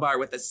Calabar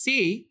with a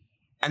C,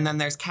 and then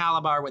there's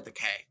Calabar with a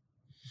K.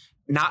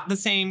 Not the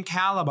same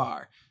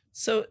Calabar.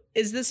 So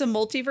is this a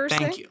multiverse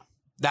Thank thing? you.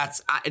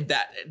 That's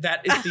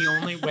that is the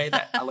only way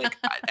that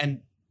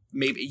and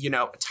maybe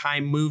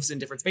time moves in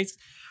different spaces.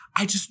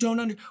 I just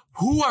don't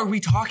who are we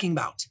talking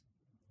about?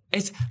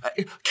 It's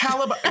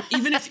Calabar.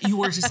 Even if you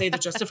were to say the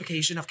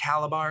justification of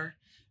Calabar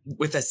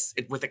with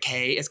a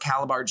K is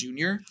Calabar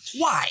Jr.,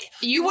 why?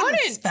 You wouldn't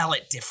spell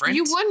it different.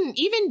 You wouldn't,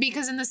 even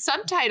because in the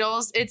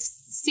subtitles it's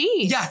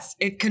C. Yes,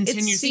 it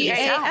continues to be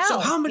C-A-L. So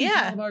how many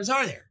Calabars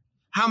are there?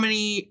 How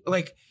many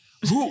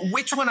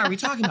which one are we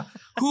talking about?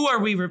 Who are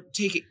we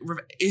taking?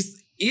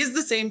 Is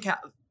the same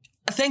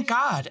Thank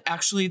God,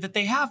 actually, that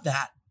they have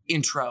that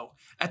intro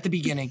at the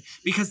beginning,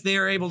 because they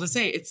are able to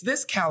say it's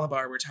this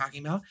Calabar we're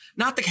talking about,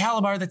 not the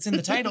Calabar that's in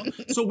the title.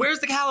 So where's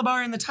the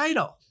Calabar in the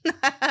title?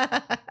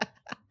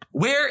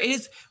 Where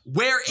is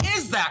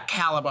that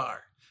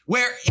Calabar?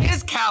 Where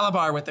is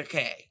Calabar with a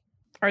K?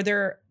 Are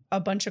there a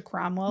bunch of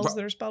Cromwells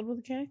that are spelled with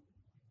a K?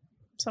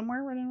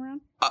 Somewhere running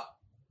around?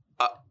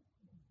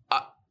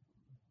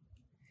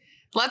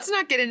 Let's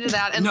not get into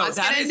that, and let's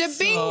get into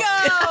bingo.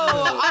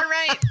 All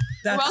right.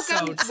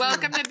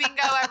 Welcome to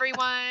bingo,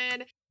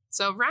 everyone.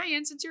 So,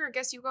 Ryan, since you're a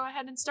guest, you go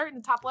ahead and start in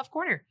the top left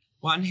corner.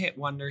 One hit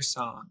wonder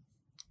song.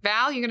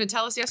 Val, you going to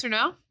tell us yes or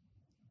no?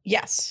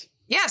 Yes.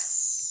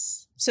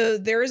 Yes. So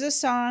there is a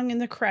song in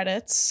the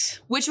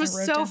credits. Which was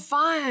so down.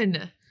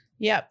 fun.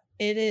 Yep.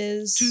 It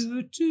is.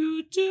 Not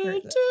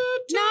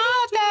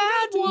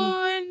that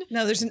one.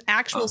 No, there's an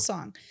actual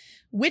song.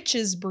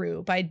 Witch's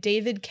Brew by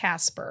David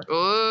Casper.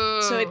 Oh.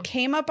 So it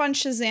came up on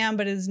Shazam,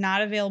 but is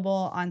not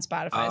available on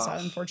Spotify. So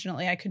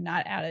unfortunately, I could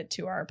not add it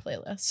to our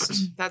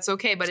playlist. That's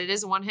okay, but it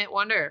is a one-hit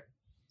wonder.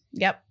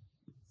 Yep.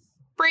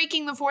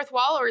 Breaking the fourth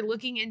wall or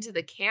looking into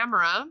the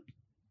camera.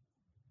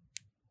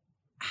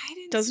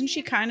 Doesn't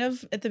she kind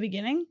of at the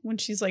beginning when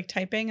she's like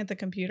typing at the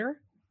computer?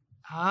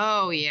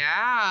 Oh,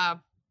 yeah.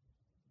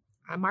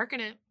 I'm marking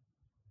it.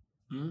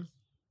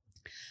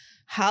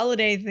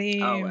 Holiday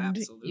themed. Oh,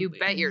 absolutely. You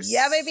bet your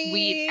baby.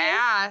 sweet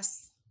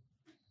ass.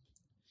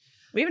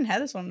 We haven't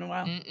had this one in a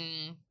while.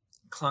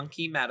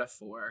 Clunky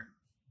metaphor.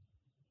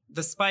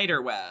 The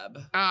spider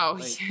web. Oh,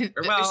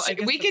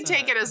 we could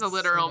take it as a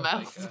literal sort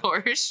of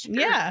metaphor. Sure.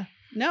 Yeah.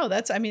 No,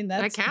 that's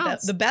that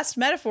counts. The best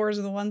metaphors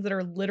are the ones that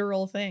are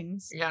literal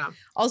things. Yeah.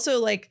 Also,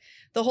 like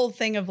the whole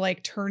thing of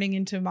like turning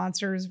into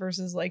monsters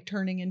versus like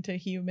turning into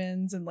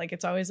humans, and like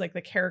it's always like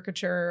the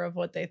caricature of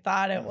what they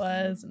thought it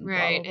was. And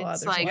right. Blah, blah, blah.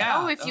 It's There's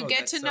like, if you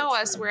get to know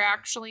us, we're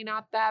actually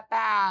not that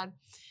bad.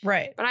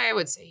 Right. But I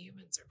would say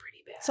humans are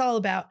pretty bad. It's all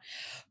about,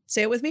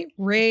 say it with me,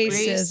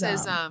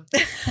 racism.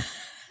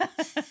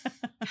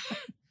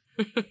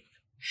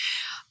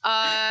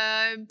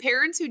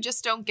 Parents who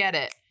just don't get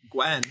it.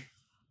 Gwen.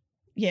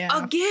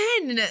 Yeah.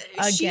 Again.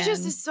 She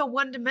just is so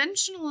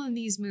one-dimensional in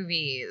these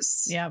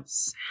movies. Yep.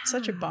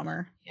 Such a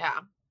bummer. Yeah.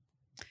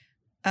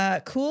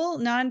 Cool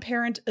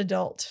non-parent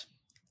adult.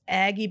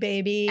 Aggie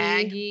baby.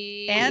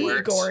 Aggie. And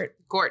Gort.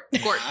 Gort.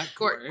 Gort.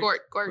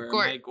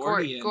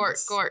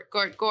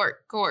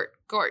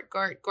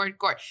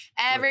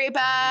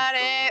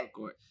 Everybody.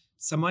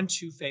 Someone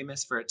too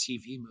famous for a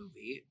TV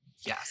movie.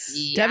 Yes.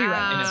 Yeah. Debbie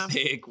Reynolds. In a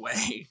big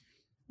way.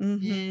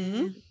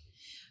 Mm-hmm.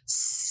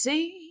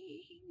 Singing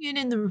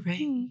in the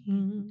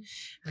rain.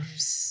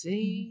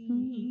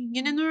 Singing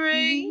in the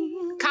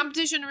rain.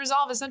 Competition to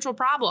resolve a central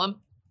problem.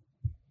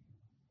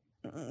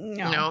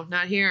 No,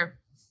 not here.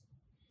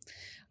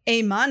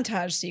 A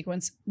montage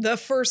sequence. The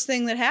first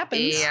thing that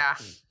happens. Yeah.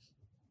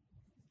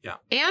 Yeah.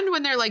 And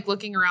when they're like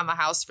looking around the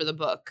house for the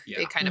book, Yeah.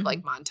 they kind of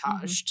like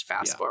montaged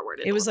fast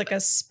forward. It was like a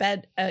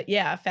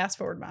fast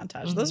forward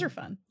montage. Those are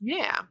fun.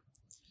 Yeah.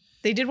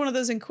 They did one of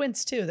those in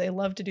Quince too. They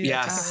love to do that.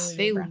 Yes.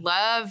 They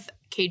love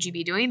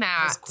KGB doing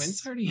that. Has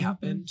Quince already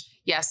happened?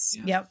 Yes.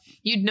 Yeah. Yep.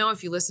 You'd know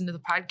if you listened to the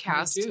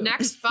podcast. Me too.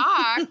 Next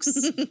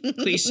box.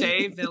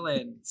 Cliche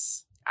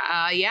villains.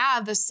 Yeah,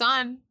 the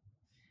son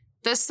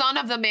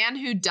of the man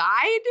who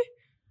died.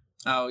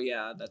 Oh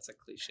yeah, that's a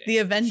cliche. The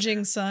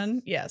avenging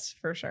son. Yes,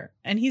 for sure.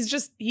 And he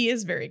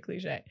is very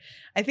cliche.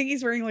 I think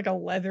he's wearing like a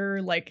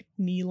leather, like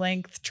knee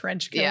length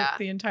trench coat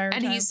the entire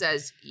time. And he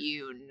says,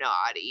 "You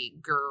naughty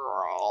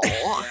girl."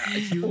 Yeah,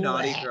 you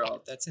naughty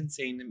girl. That's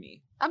insane to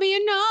me. I'll be a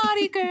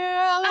naughty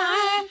girl.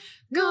 I'm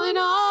going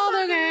all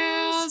the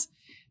girls.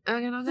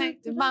 I'm gonna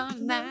take the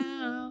bottom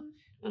now.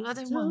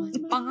 Another one to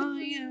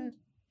buy you.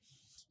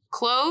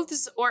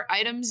 Clothes or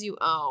items you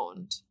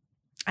owned.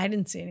 I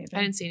didn't see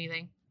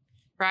anything.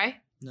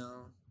 Right?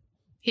 No.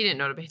 He didn't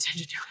know to pay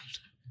attention to it.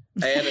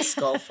 I had a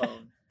skull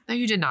phone. No,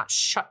 you did not.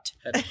 Shut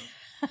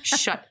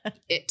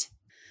it.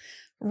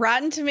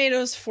 Rotten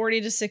Tomatoes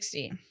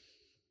 40-60.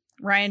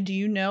 Ryan, do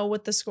you know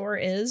what the score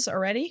is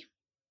already?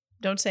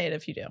 Don't say it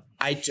if you do.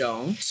 I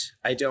don't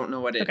know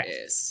what it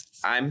is.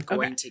 I'm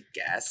going to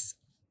guess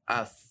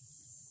a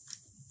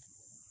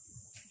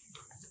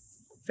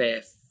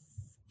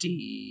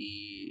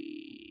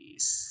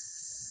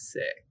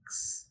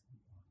 56.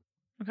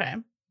 Okay.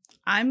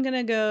 I'm going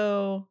to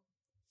go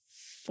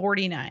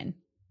 49.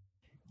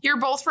 You're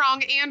both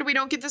wrong, and we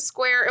don't get the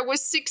square. It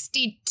was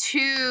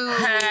 62.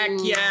 Heck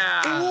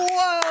yeah.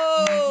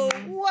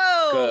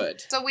 Whoa.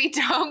 Good. So we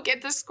don't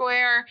get the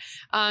square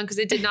because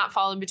it did not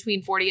fall in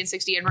between 40 and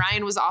 60. And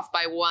Ryan was off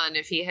by 1.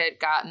 If he had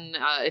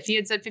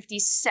said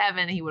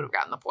 57, he would have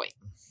gotten the point.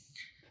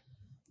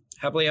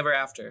 Happily ever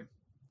after.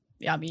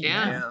 Yeah, I mean,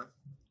 Yeah.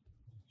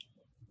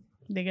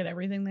 they get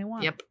everything they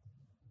want. Yep.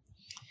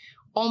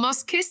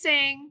 Almost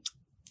kissing.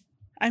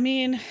 I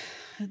mean,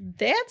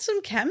 they had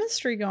some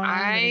chemistry going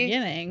on in the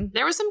beginning.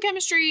 There was some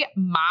chemistry.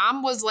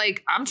 Mom was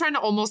like, I'm trying to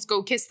almost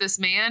go kiss this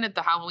man at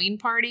the Halloween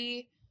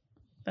party.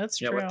 That's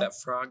true. Yeah, what that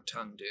frog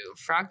tongue do?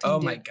 Frog tongue Oh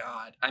do. my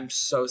God. I'm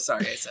so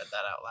sorry I said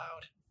that out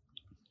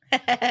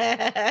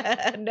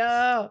loud.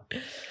 No.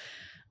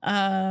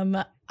 I'm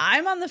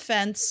on the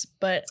fence,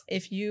 but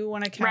if you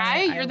want to count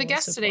Right? it, You're the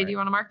guest today. Do you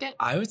want to mark it?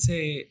 I would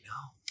say no.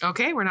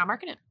 Okay, we're not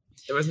marking it.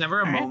 There was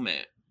never a All right.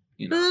 moment.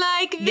 you know.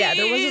 Like this, Yeah,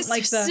 there wasn't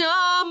like the-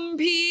 some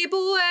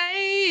people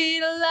wait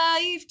a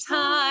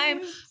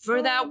lifetime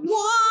for that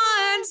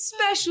one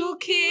special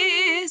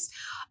kiss.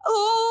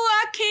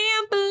 Oh, I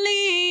can't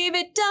believe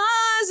it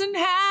doesn't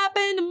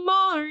happen to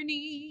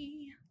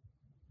Marnie.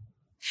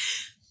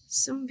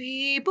 Some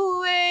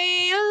people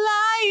wait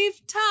a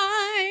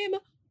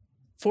lifetime.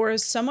 For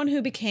someone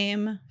who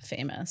became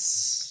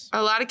famous.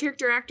 A lot of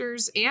character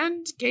actors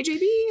and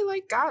KJB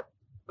got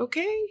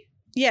okay.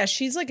 Yeah,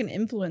 she's like an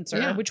influencer,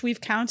 Yeah. which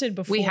we've counted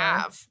before. We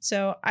have.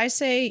 So I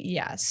say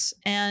yes.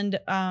 And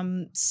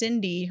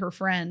Cindy, her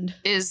friend,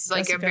 Is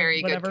like Jessica, a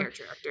very whatever. good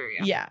character actor.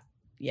 yeah.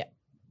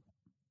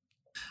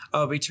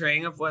 Oh,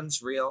 betraying of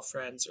one's real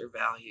friends or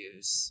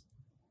values.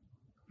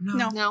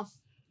 No. No.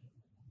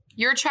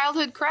 Your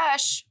childhood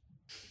crush.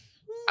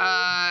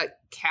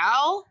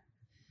 Cal?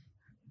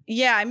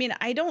 Yeah, I mean,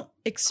 I don't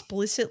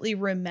explicitly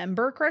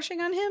remember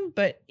crushing on him,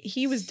 but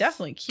he was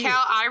definitely cute.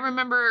 Cal,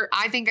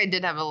 I think I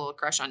did have a little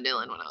crush on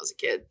Dylan when I was a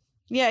kid.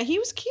 Yeah, he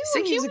was cute So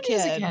when he was a cute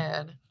when he kid. was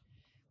a kid.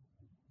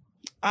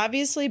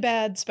 Obviously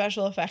bad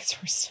special effects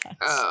for stunts.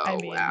 Oh, I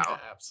mean, wow. Yeah,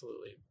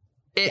 absolutely.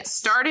 It Yes.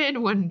 started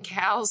when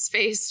Cal's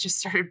face just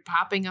started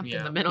popping up in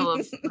Yeah. the middle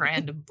of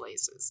random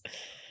places.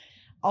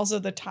 Also,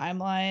 the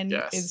timeline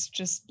Yes. is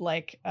just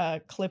like a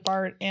clip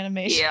art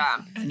animation.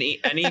 Yeah.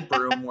 Any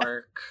broom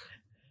work.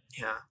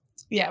 Yeah.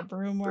 Yeah,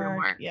 broom work.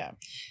 work. Yeah.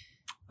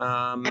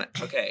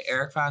 Okay,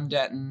 Eric Von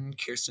Detten,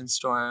 Kirsten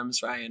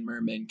Storms, Ryan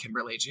Merman,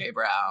 Kimberly J.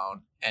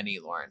 Brown, Annie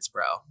Lawrence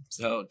Bro.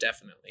 So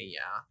definitely,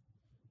 yeah.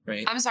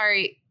 Right? I'm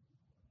sorry.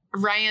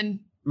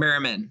 Ryan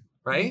Merman,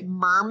 right?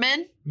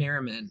 Merman?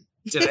 Merriman.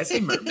 Did I say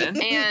Merman?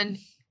 And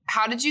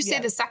how did you say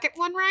Yeah. the second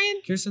one,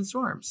 Ryan? Kirsten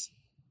Storms.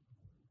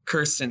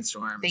 Kirsten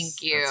Storms.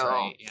 Thank you. That's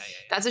right. Yeah.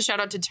 That's a shout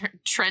out to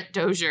Trent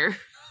Dozier.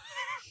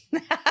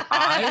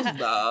 I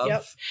love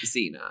Yep.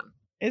 Xenon.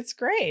 It's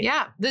great.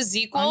 Yeah. The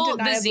Zequel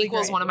Undeniably is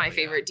great. one of my Oh, yeah.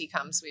 favorite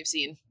decoms we've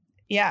seen.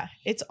 Yeah,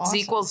 it's awesome.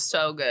 Zequel's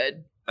so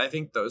good. I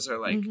think those are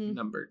like Mhm.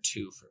 number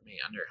 2 for me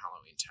under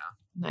Halloween Town.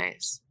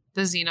 Nice.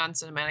 The Xenon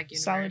Cinematic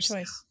Universe. Solid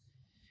choice.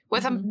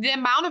 With Mhm. the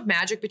amount of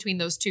magic between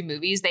those two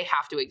movies, they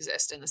have to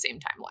exist in the same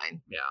timeline.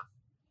 Yeah.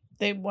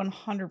 They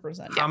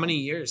 100%. How many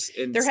years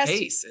in There has to-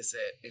 space is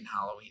it in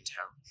Halloween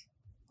Town?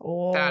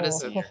 Oh, That is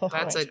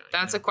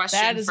that's a question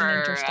That is an for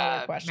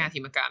interstellar question.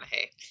 Matthew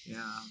McConaughey.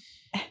 Yeah.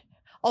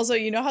 Also,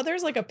 you know how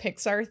there's like a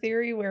Pixar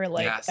theory where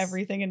like Yes.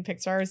 everything in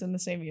Pixar is in the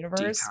same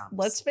universe? Decoms.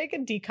 Let's make a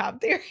decom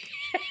theory.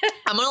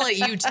 I'm gonna let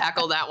you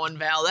tackle that one,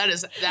 Val. That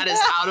is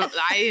out of.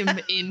 I am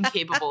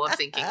incapable of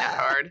thinking that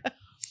hard.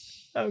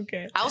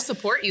 Okay. I'll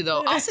support you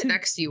though. I'll sit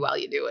next to you while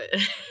you do it.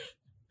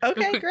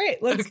 Okay,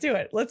 great. Let's do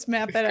it. Let's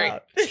map it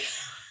Great.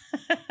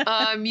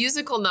 out.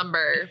 Musical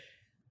number.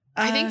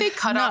 I think they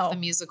cut no. off the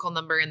musical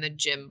number in the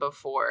gym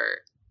before.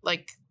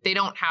 Like they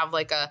don't have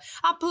like a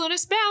 "I put a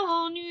spell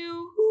on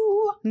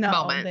you" No,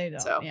 moment. they don't.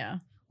 So, Yeah.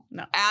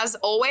 No. as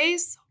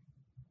always,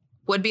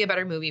 would be a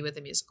better movie with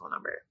a musical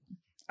number.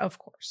 Of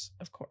course.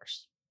 Of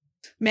course.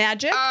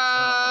 Magic.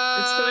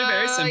 It's really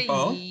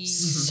very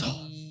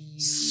simple.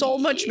 So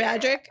much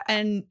magic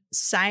and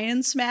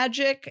science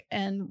magic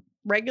and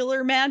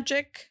regular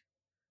magic,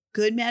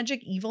 good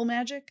magic, evil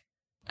magic.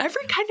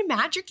 Every kind of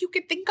magic you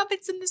could think of,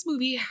 it's in this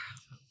movie.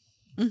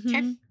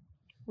 Mhm.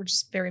 We're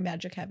just very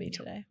magic heavy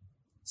today.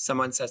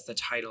 Someone says the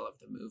title of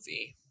the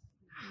movie.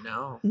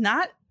 No.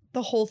 Not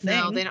the whole thing.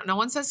 No, they don't. No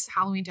one says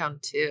Halloween Town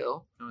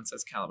 2. No one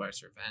says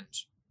Calabar's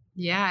Revenge.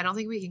 Yeah, I don't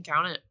think we can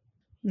count it.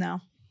 No.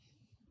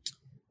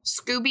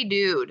 Scooby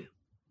Dude. Yep.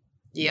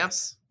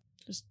 Yes.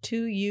 Just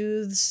two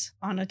youths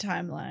on a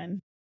timeline.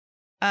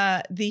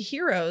 The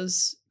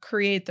heroes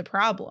create the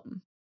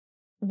problem.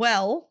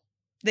 Well,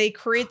 they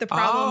create the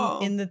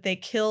problem Oh. in that they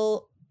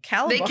kill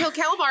Calabar. They kill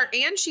Calabar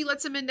and she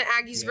lets him into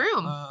Aggie's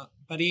room.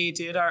 But he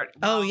did art.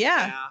 Oh,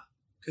 yeah.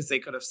 Because they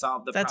could have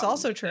solved the That's problem.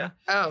 also true.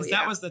 Oh, Because yeah.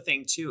 that was the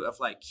thing, too, of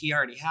like, he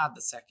already had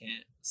the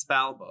second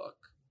spell book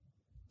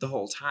the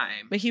whole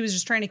time. But he was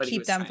just trying to But he keep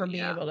was them trying- from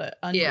being yeah. able to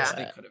undo Yeah. Which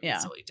they it. could have Yeah.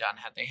 easily done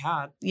had they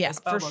had Yeah, the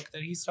spell for book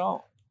that he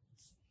stole.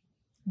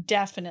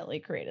 Definitely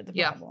created the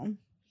Yeah. problem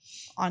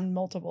on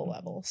multiple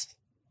levels.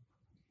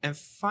 And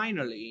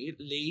finally,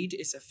 lead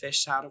is a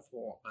fish out of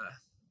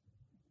water.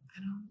 I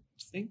don't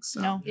think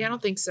so. No. Yeah, I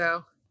don't think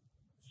so.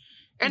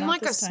 And Not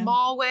like a this time.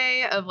 small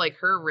way of like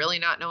her really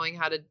not knowing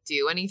how to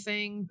do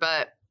anything,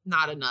 but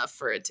not enough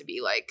for it to be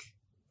like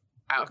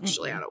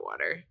actually Mm-mm. out of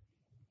water.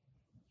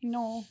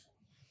 No.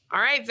 All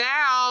right,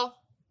 Val.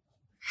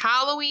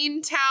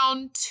 Halloween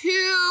Town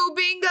 2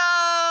 bingos.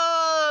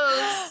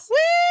 Woo!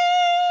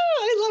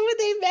 I love when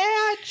they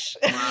match.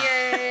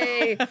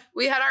 Yay.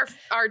 We had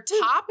our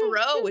top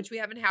row, which we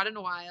haven't had in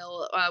a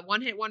while.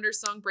 One hit wonder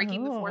song,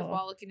 Breaking the Fourth Oh.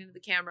 Wall, Looking into the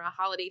Camera,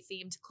 holiday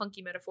themed,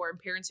 clunky metaphor, and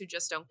Parents Who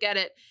Just Don't Get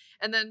It.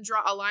 And then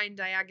draw a line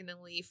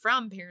diagonally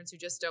from Parents Who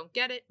Just Don't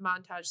Get It,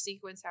 montage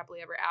sequence, Happily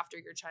Ever After,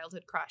 Your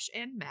Childhood Crush,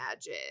 and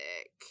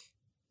Magic.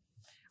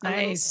 A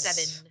little Nice.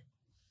 7.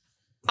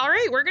 All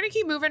right, we're going to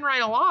keep moving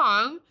right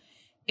along.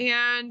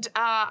 And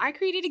I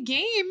created a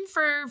game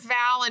for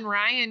Val and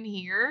Ryan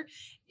here.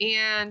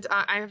 And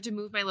I have to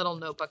move my little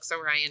notebook so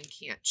Ryan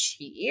can't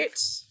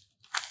cheat.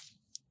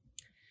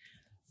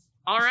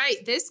 All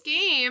right, this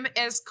game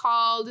is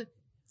called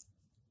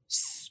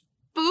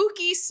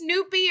Spooky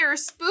Snoopy or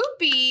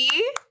Spoopy.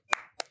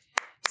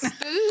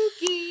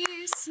 Spooky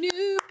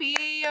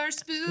Snoopy or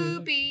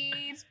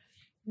Spoopy.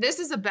 This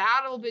is a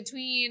battle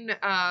between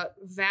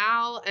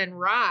Val and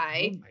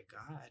Rye. Oh my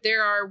God.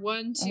 There are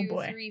 1, Oh 2,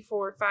 boy. 3,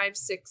 4, 5,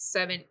 6,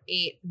 7,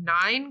 8,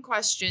 9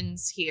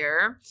 questions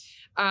here.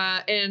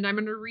 And I'm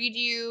going to read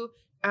you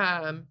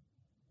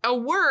a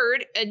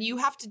word, and you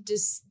have to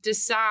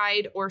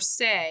decide or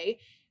say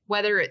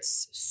whether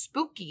it's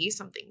spooky,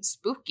 something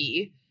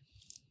spooky,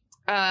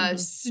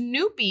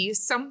 Snoopy,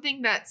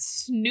 something that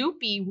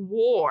Snoopy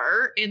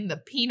wore in the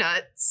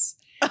Peanuts,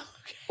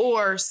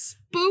 or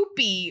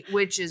spoopy,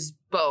 which is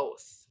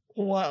both.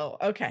 Whoa.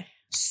 Okay.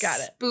 Got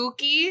it.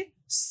 Spooky,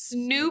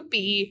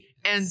 Snoopy,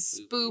 and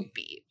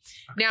spoopy.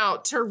 Now,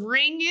 to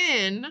ring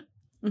in,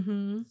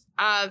 Mm-hmm.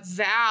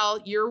 Val,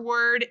 your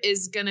word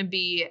is going to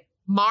be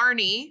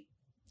Marnie.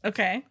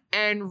 Okay.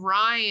 And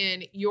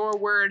Ryan, your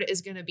word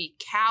is going to be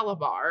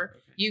Calabar.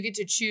 You get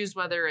to choose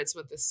whether it's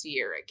with a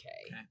C or a K.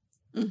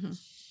 Okay. Mm-hmm.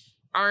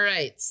 All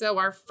right. So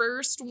our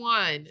first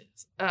one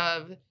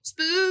of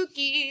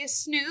Spooky,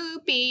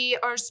 Snoopy,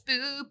 or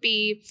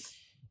Spoopy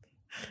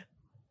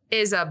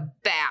is a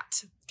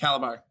bat.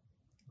 Calabar.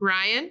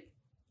 Ryan?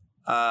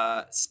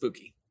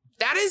 Spooky.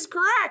 That is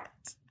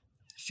correct.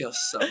 Feels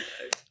so good.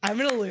 I'm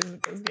gonna lose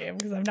at this game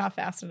because I'm not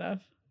fast enough.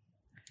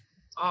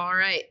 All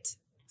right.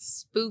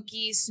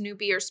 Spooky,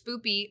 Snoopy, or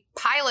Spoopy.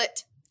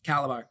 Pilot.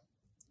 Calabar.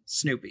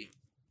 Snoopy.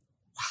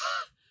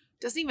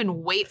 Doesn't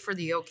even wait for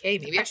the okay.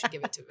 Maybe I should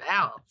give it to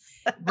Val.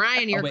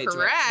 Brian, you're Oh, wait, do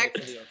I have correct.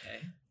 to wait for the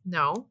okay?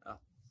 No, Oh.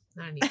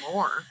 not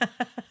anymore.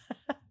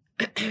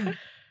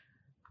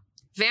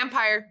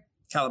 Vampire.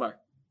 Calabar.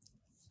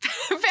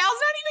 Val's not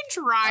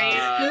even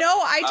trying. No,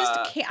 I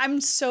just can't.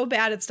 I'm so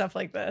bad at stuff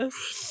like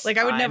this. Like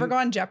I would never I'm- go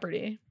on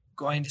Jeopardy.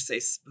 Going to say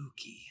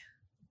spooky.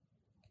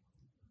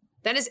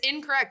 That is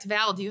incorrect.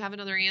 Val, do you have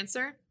another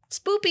answer?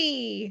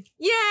 Spoopy.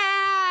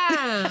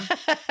 Yeah.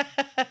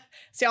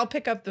 See, I'll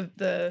pick up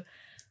the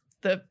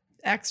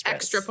extras.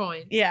 Extra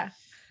point. Yeah.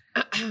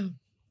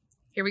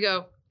 Here we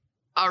go.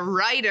 A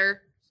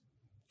writer.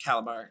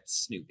 Calabar.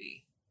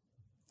 Snoopy.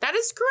 That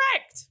is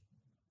correct.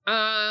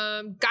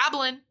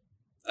 Goblin.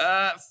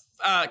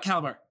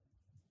 Calabar.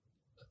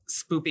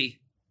 Spoopy.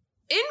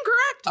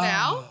 Incorrect,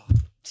 Val.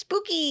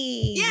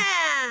 Spooky.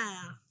 Yeah.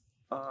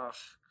 Oh.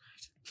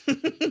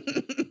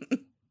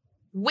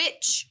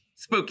 Witch.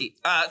 Spooky.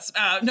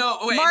 No,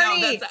 wait,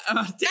 Marnie. no,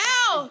 that's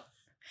Val.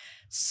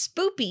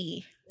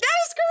 Spoopy. That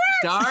is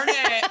correct. darn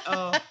it.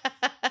 Oh.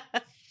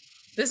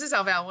 This is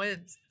how Val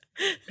wins.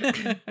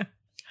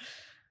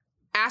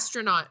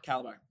 Astronaut.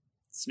 Calabar.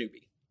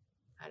 Snoopy.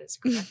 That is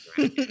correct.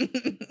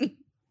 Right?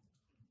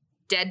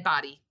 Dead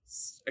body.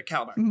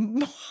 Calabar.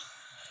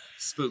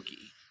 Spooky.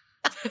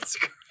 That's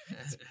correct.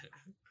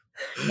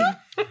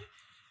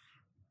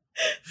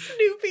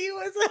 Snoopy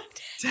was a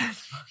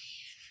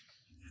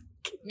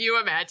Can you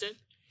imagine?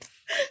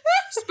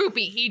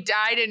 Spoopy. He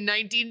died in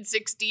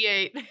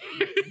 1968.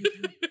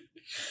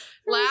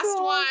 Last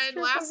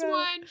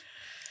one.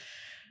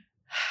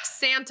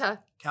 Santa.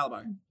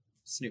 Calabar.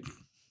 Snoopy.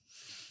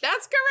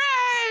 That's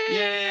correct.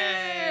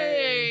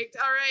 Yay.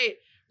 All right.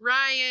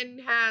 Ryan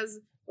has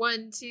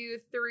 1, 2,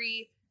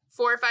 3,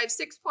 4, 5,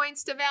 6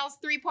 points to Val's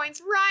 3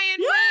 points. Ryan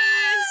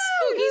wins.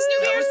 Spooky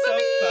Snoopy That or was so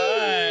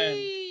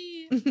Spoopy.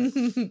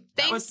 That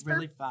Thanks was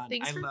really for, fun.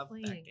 thanks I for love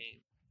playing. that game.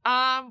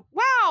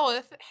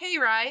 Wow. Hey,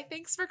 Rye.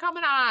 Thanks for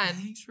coming on.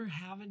 Thanks for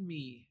having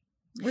me.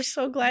 We're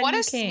so glad What you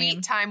a came.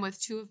 sweet time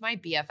with 2 of my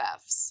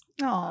BFFs.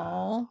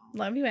 Aw,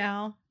 love you,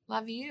 Al.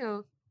 Love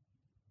you.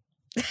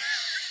 Wait,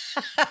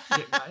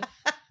 what?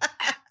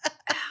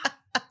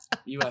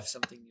 You have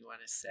something you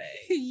want to say.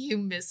 You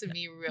missing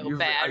me real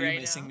bad Are you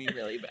right missing now. me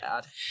really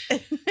bad?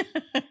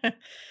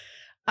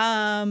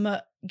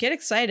 Get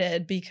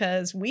excited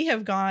because we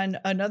have gone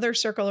another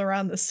circle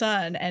around the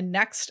sun, and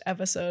next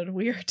episode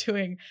we are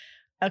doing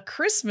a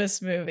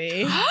Christmas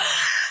movie.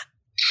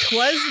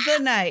 'Twas the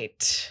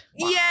Night.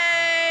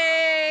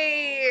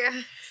 Yay!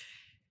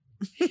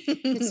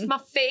 It's my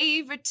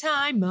favorite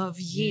time of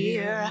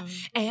year,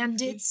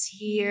 and it's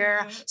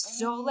here,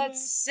 so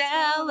let's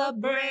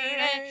celebrate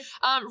it.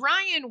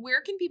 Ryan,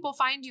 where can people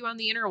find you on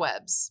the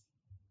interwebs?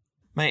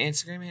 My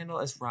Instagram handle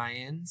is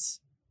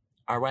Ryan's,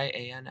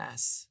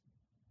 RYANS,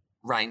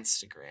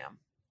 Rhinstagram,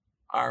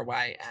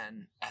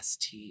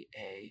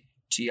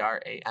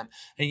 RYNSTAGRAM.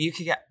 And you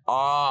can get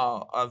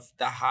all of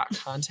the hot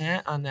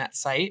content on that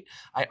site.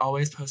 I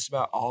always post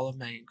about all of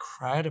my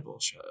incredible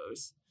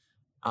shows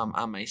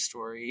on my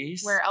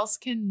stories. Where else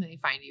can they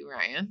find you,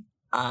 Ryan?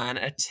 On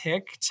a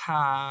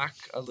TikTok,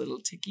 a little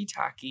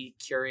tiki-taki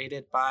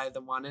curated by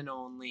the one and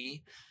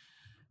only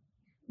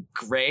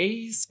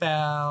Gray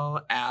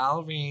Spell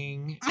Al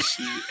Ring.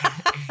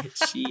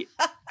 She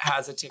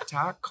has a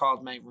TikTok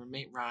called My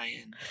Roommate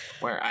Ryan,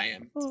 where I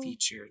am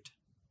featured.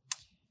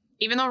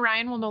 Even though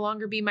Ryan will no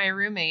longer be my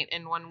roommate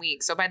in 1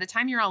 week. So by the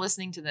time you're all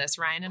listening to this,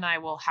 Ryan and I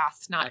will have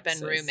not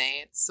been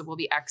roommates. So we'll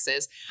be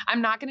exes.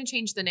 I'm not going to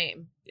change the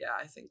name. Yeah,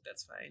 I think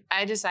that's fine.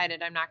 I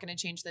decided I'm not going to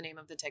change the name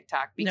of the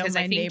TikTok because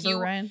my I think neighbor,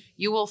 Ryan.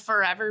 you will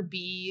forever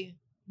be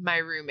my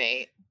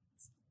roommate.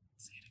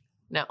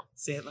 No.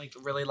 Say it like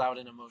really loud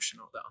and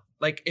emotional though.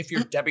 Like if you're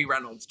Debbie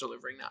Reynolds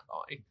delivering that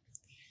line.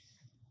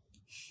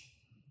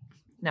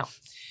 No.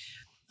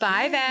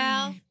 Bye,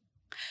 Val.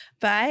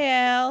 Bye,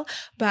 Elle.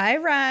 Bye,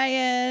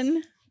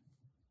 Ryan.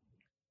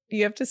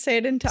 You have to say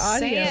it into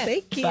audio. Say it.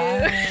 Thank you.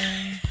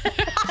 Bye.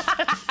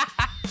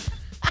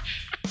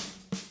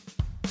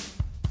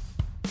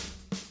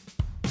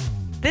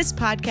 This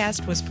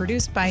podcast was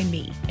produced by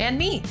me, And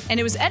me. and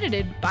it was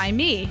edited by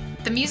me.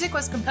 The music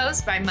was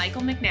composed by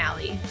Michael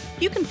McNally.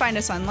 You can find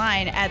us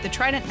online at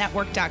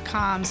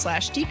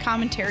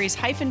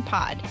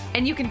thetridentnetwork.com/dcommentaries-pod.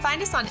 And you can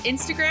find us on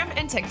Instagram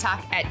and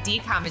TikTok at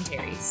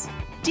dcommentaries.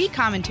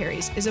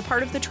 D-Commentaries is a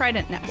part of the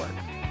Trident Network.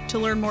 To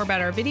learn more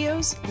about our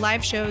videos,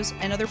 live shows,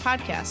 and other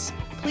podcasts,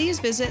 please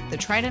visit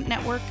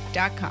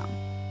thetridentnetwork.com.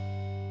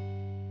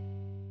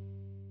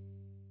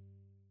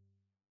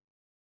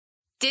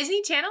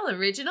 Disney Channel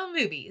original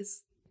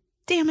movies.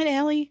 Damn it,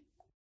 Allie.